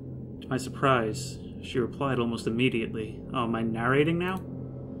 To my surprise, she replied almost immediately. Oh, am I narrating now?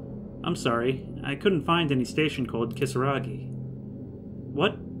 I'm sorry, I couldn't find any station called Kisaragi.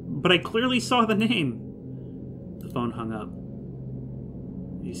 What? But I clearly saw the name! The phone hung up.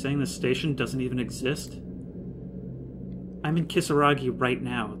 Are you saying this station doesn't even exist? I'm in Kisaragi right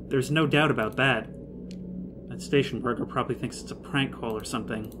now. There's no doubt about that. That station worker probably thinks it's a prank call or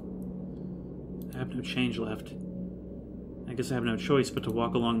something. I have no change left. I guess I have no choice but to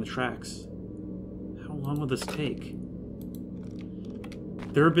walk along the tracks. How long will this take?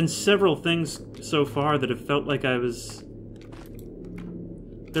 There have been several things so far that have felt like I was...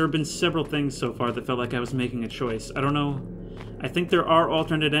 There have been several things so far that felt like I was making a choice. I don't know. I think there are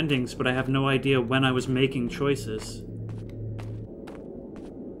alternate endings, but I have no idea when I was making choices.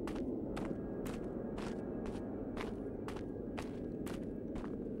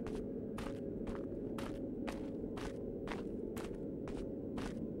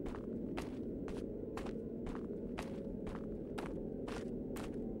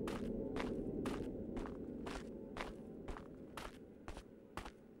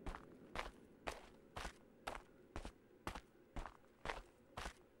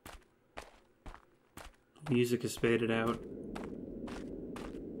 Music is faded out,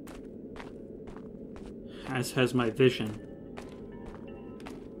 as has my vision.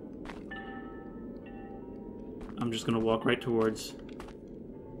 I'm just gonna walk right towards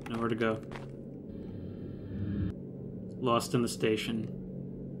nowhere to go. Lost in the station.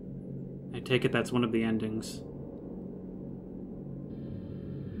 I take it that's one of the endings.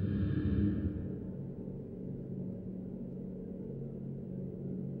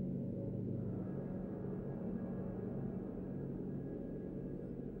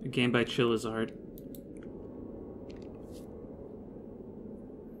 A game by Chilla's art.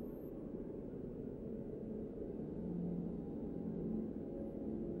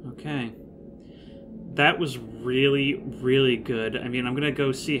 Okay. That was really, really good. I mean, I'm gonna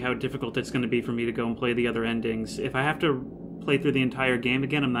go see how difficult it's gonna be for me to go and play the other endings. If I have to play through the entire game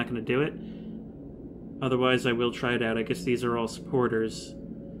again, I'm not gonna do it. Otherwise, I will try it out. I guess these are all supporters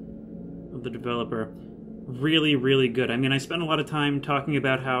of the developer. Really, really good. I mean, I spent a lot of time talking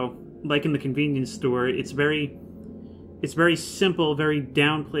about how, like in the convenience store, it's very simple, very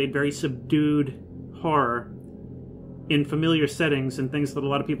downplayed, very subdued horror in familiar settings and things that a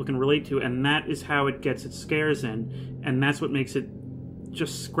lot of people can relate to, and that is how it gets its scares in, and that's what makes it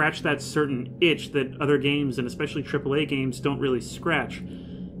just scratch that certain itch that other games, and especially AAA games, don't really scratch.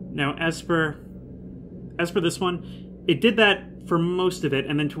 Now, as for this one, it did that for most of it,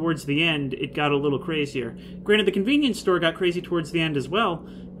 and then towards the end, it got a little crazier. Granted, the convenience store got crazy towards the end as well,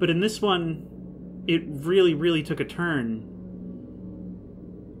 but in this one, it really, really took a turn.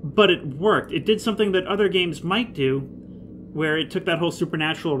 But it worked. It did something that other games might do, where it took that whole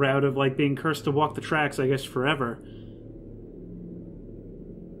supernatural route of, like, being cursed to walk the tracks, I guess, forever.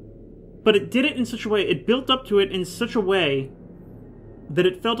 But it did it in such a way, it built up to it in such a way that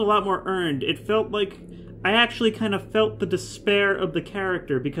it felt a lot more earned. It felt like I actually kind of felt the despair of the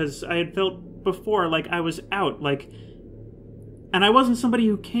character, because I had felt before like I was out, like... And I wasn't somebody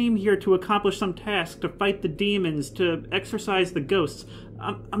who came here to accomplish some task, to fight the demons, to exorcise the ghosts.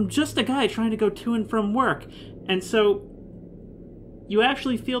 I'm just a guy trying to go to and from work. And so, you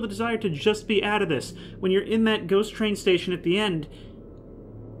actually feel the desire to just be out of this. When you're in that ghost train station at the end,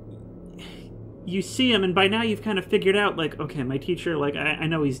 you see him, and by now you've kind of figured out, like, okay, my teacher, like, I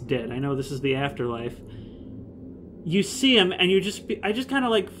know he's dead. I know this is the afterlife. You see him, and I just kind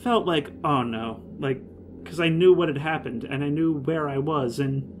of, like, felt like, oh no, like, because I knew what had happened, and I knew where I was,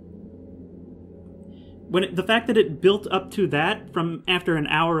 and when the fact that it built up to that from after an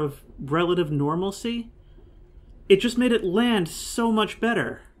hour of relative normalcy, it just made it land so much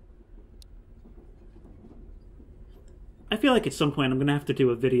better. I feel like at some point I'm going to have to do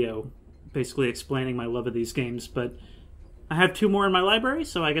a video basically explaining my love of these games, but I have 2 more in my library,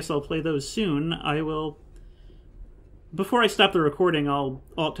 so I guess I'll play those soon. I will... Before I stop the recording, I'll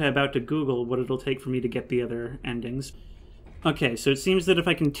alt-tab out to Google what it'll take for me to get the other endings. Okay, so it seems that if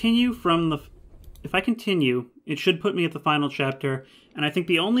I continue, it should put me at the final chapter, and I think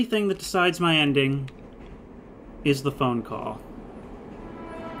the only thing that decides my ending is the phone call.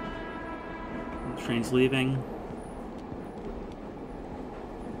 The train's leaving.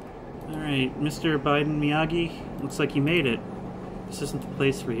 Alright, Mr. Biden Miyagi, looks like you made it. This isn't the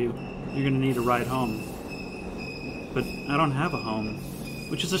place for you. You're gonna need a ride home. But I don't have a home.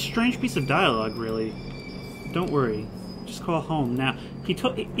 Which is a strange piece of dialogue, really. Don't worry. Just call home now. He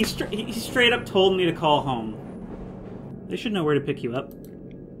straight up told me to call home. They should know where to pick you up.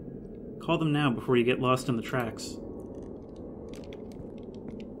 Call them now before you get lost in the tracks.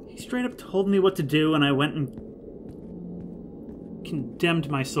 He straight up told me what to do, and I went and condemned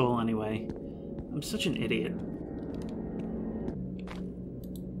my soul anyway. I'm such an idiot.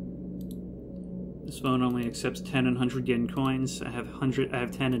 This phone only accepts 10 and 100 yen coins. I have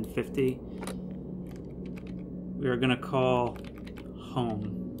 10 and 50. We are gonna call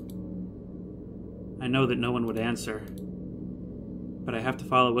home. I know that no one would answer, but I have to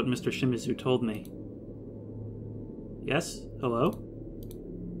follow what Mr. Shimizu told me. Yes? Hello?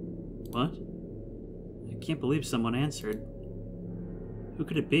 What? I can't believe someone answered. Who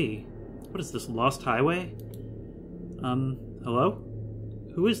could it be? What is this, Lost Highway? Hello?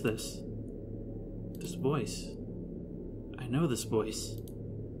 Who is this? This voice. I know this voice.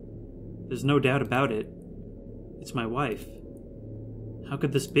 There's no doubt about it. It's my wife. How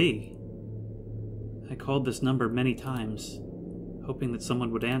could this be? I called this number many times, hoping that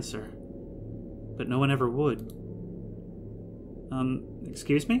someone would answer, but no one ever would.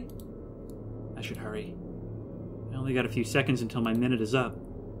 Excuse me? I should hurry. I only got a few seconds until my minute is up.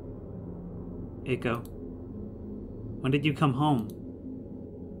 Eiko, when did you come home?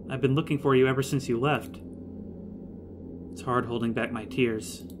 I've been looking for you ever since you left. It's hard holding back my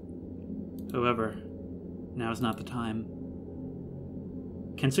tears. However, now's not the time.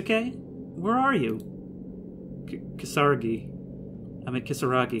 Kensuke? Where are you? Kisaragi. I'm at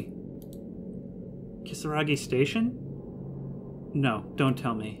Kisaragi. Kisaragi Station? No, don't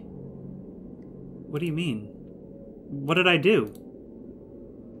tell me. What do you mean? What did I do?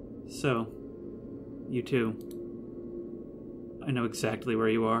 So, you too. I know exactly where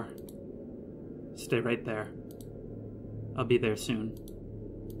you are. Stay right there. I'll be there soon.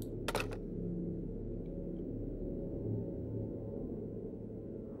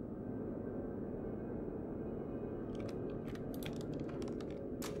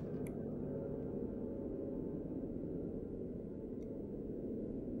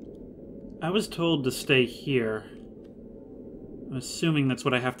 I was told to stay here. I'm assuming that's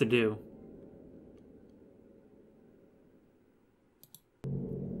what I have to do.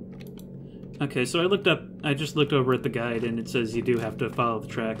 Okay, so I just looked over at the guide, and it says you do have to follow the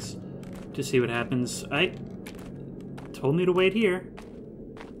tracks to see what happens. Told me to wait here.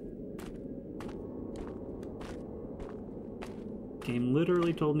 Game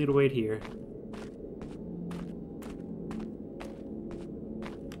literally told me to wait here.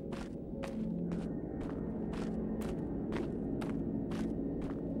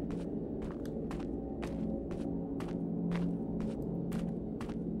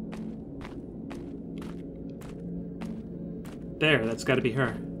 There, that's gotta be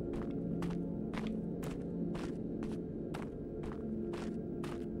her.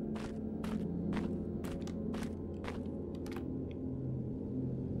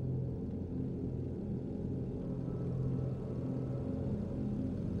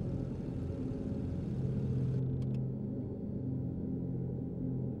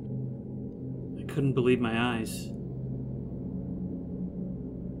 I couldn't believe my eyes.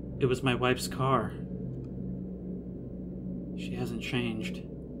 It was my wife's car. She hasn't changed.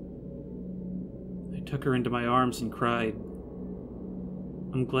 I took her into my arms and cried.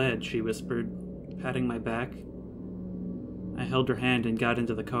 I'm glad, she whispered, patting my back. I held her hand and got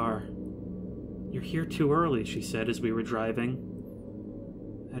into the car. You're here too early, she said as we were driving.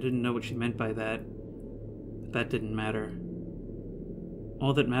 I didn't know what she meant by that, but that didn't matter.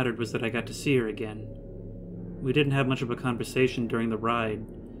 All that mattered was that I got to see her again. We didn't have much of a conversation during the ride.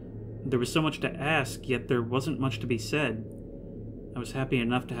 There was so much to ask, yet there wasn't much to be said. I was happy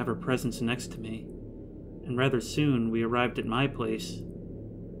enough to have her presence next to me, and rather soon we arrived at my place.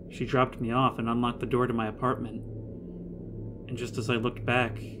 She dropped me off and unlocked the door to my apartment. And just as I looked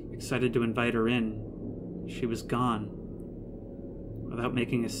back, excited to invite her in, she was gone. Without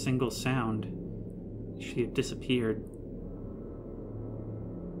making a single sound, she had disappeared.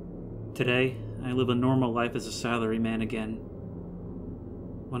 Today, I live a normal life as a salaryman again,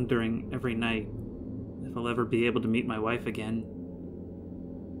 wondering every night if I'll ever be able to meet my wife again.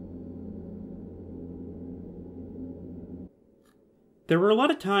 There were a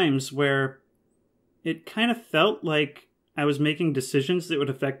lot of times where it kind of felt like I was making decisions that would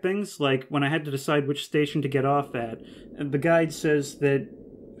affect things, like when I had to decide which station to get off at. And the guide says that...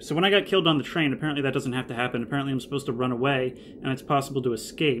 So when I got killed on the train, apparently that doesn't have to happen. Apparently I'm supposed to run away, and it's possible to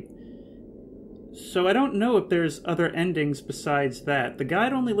escape. So I don't know if there's other endings besides that. The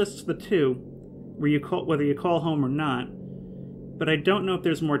guide only lists the two, whether you call home or not. But I don't know if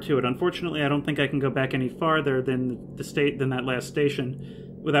there's more to it. Unfortunately, I don't think I can go back any farther than that last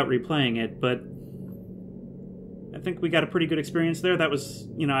station without replaying it, but I think we got a pretty good experience there. That was,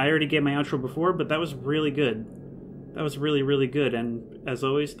 I already gave my outro before, but that was really good. That was really, really good, and as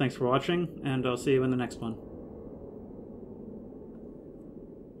always, thanks for watching, and I'll see you in the next one.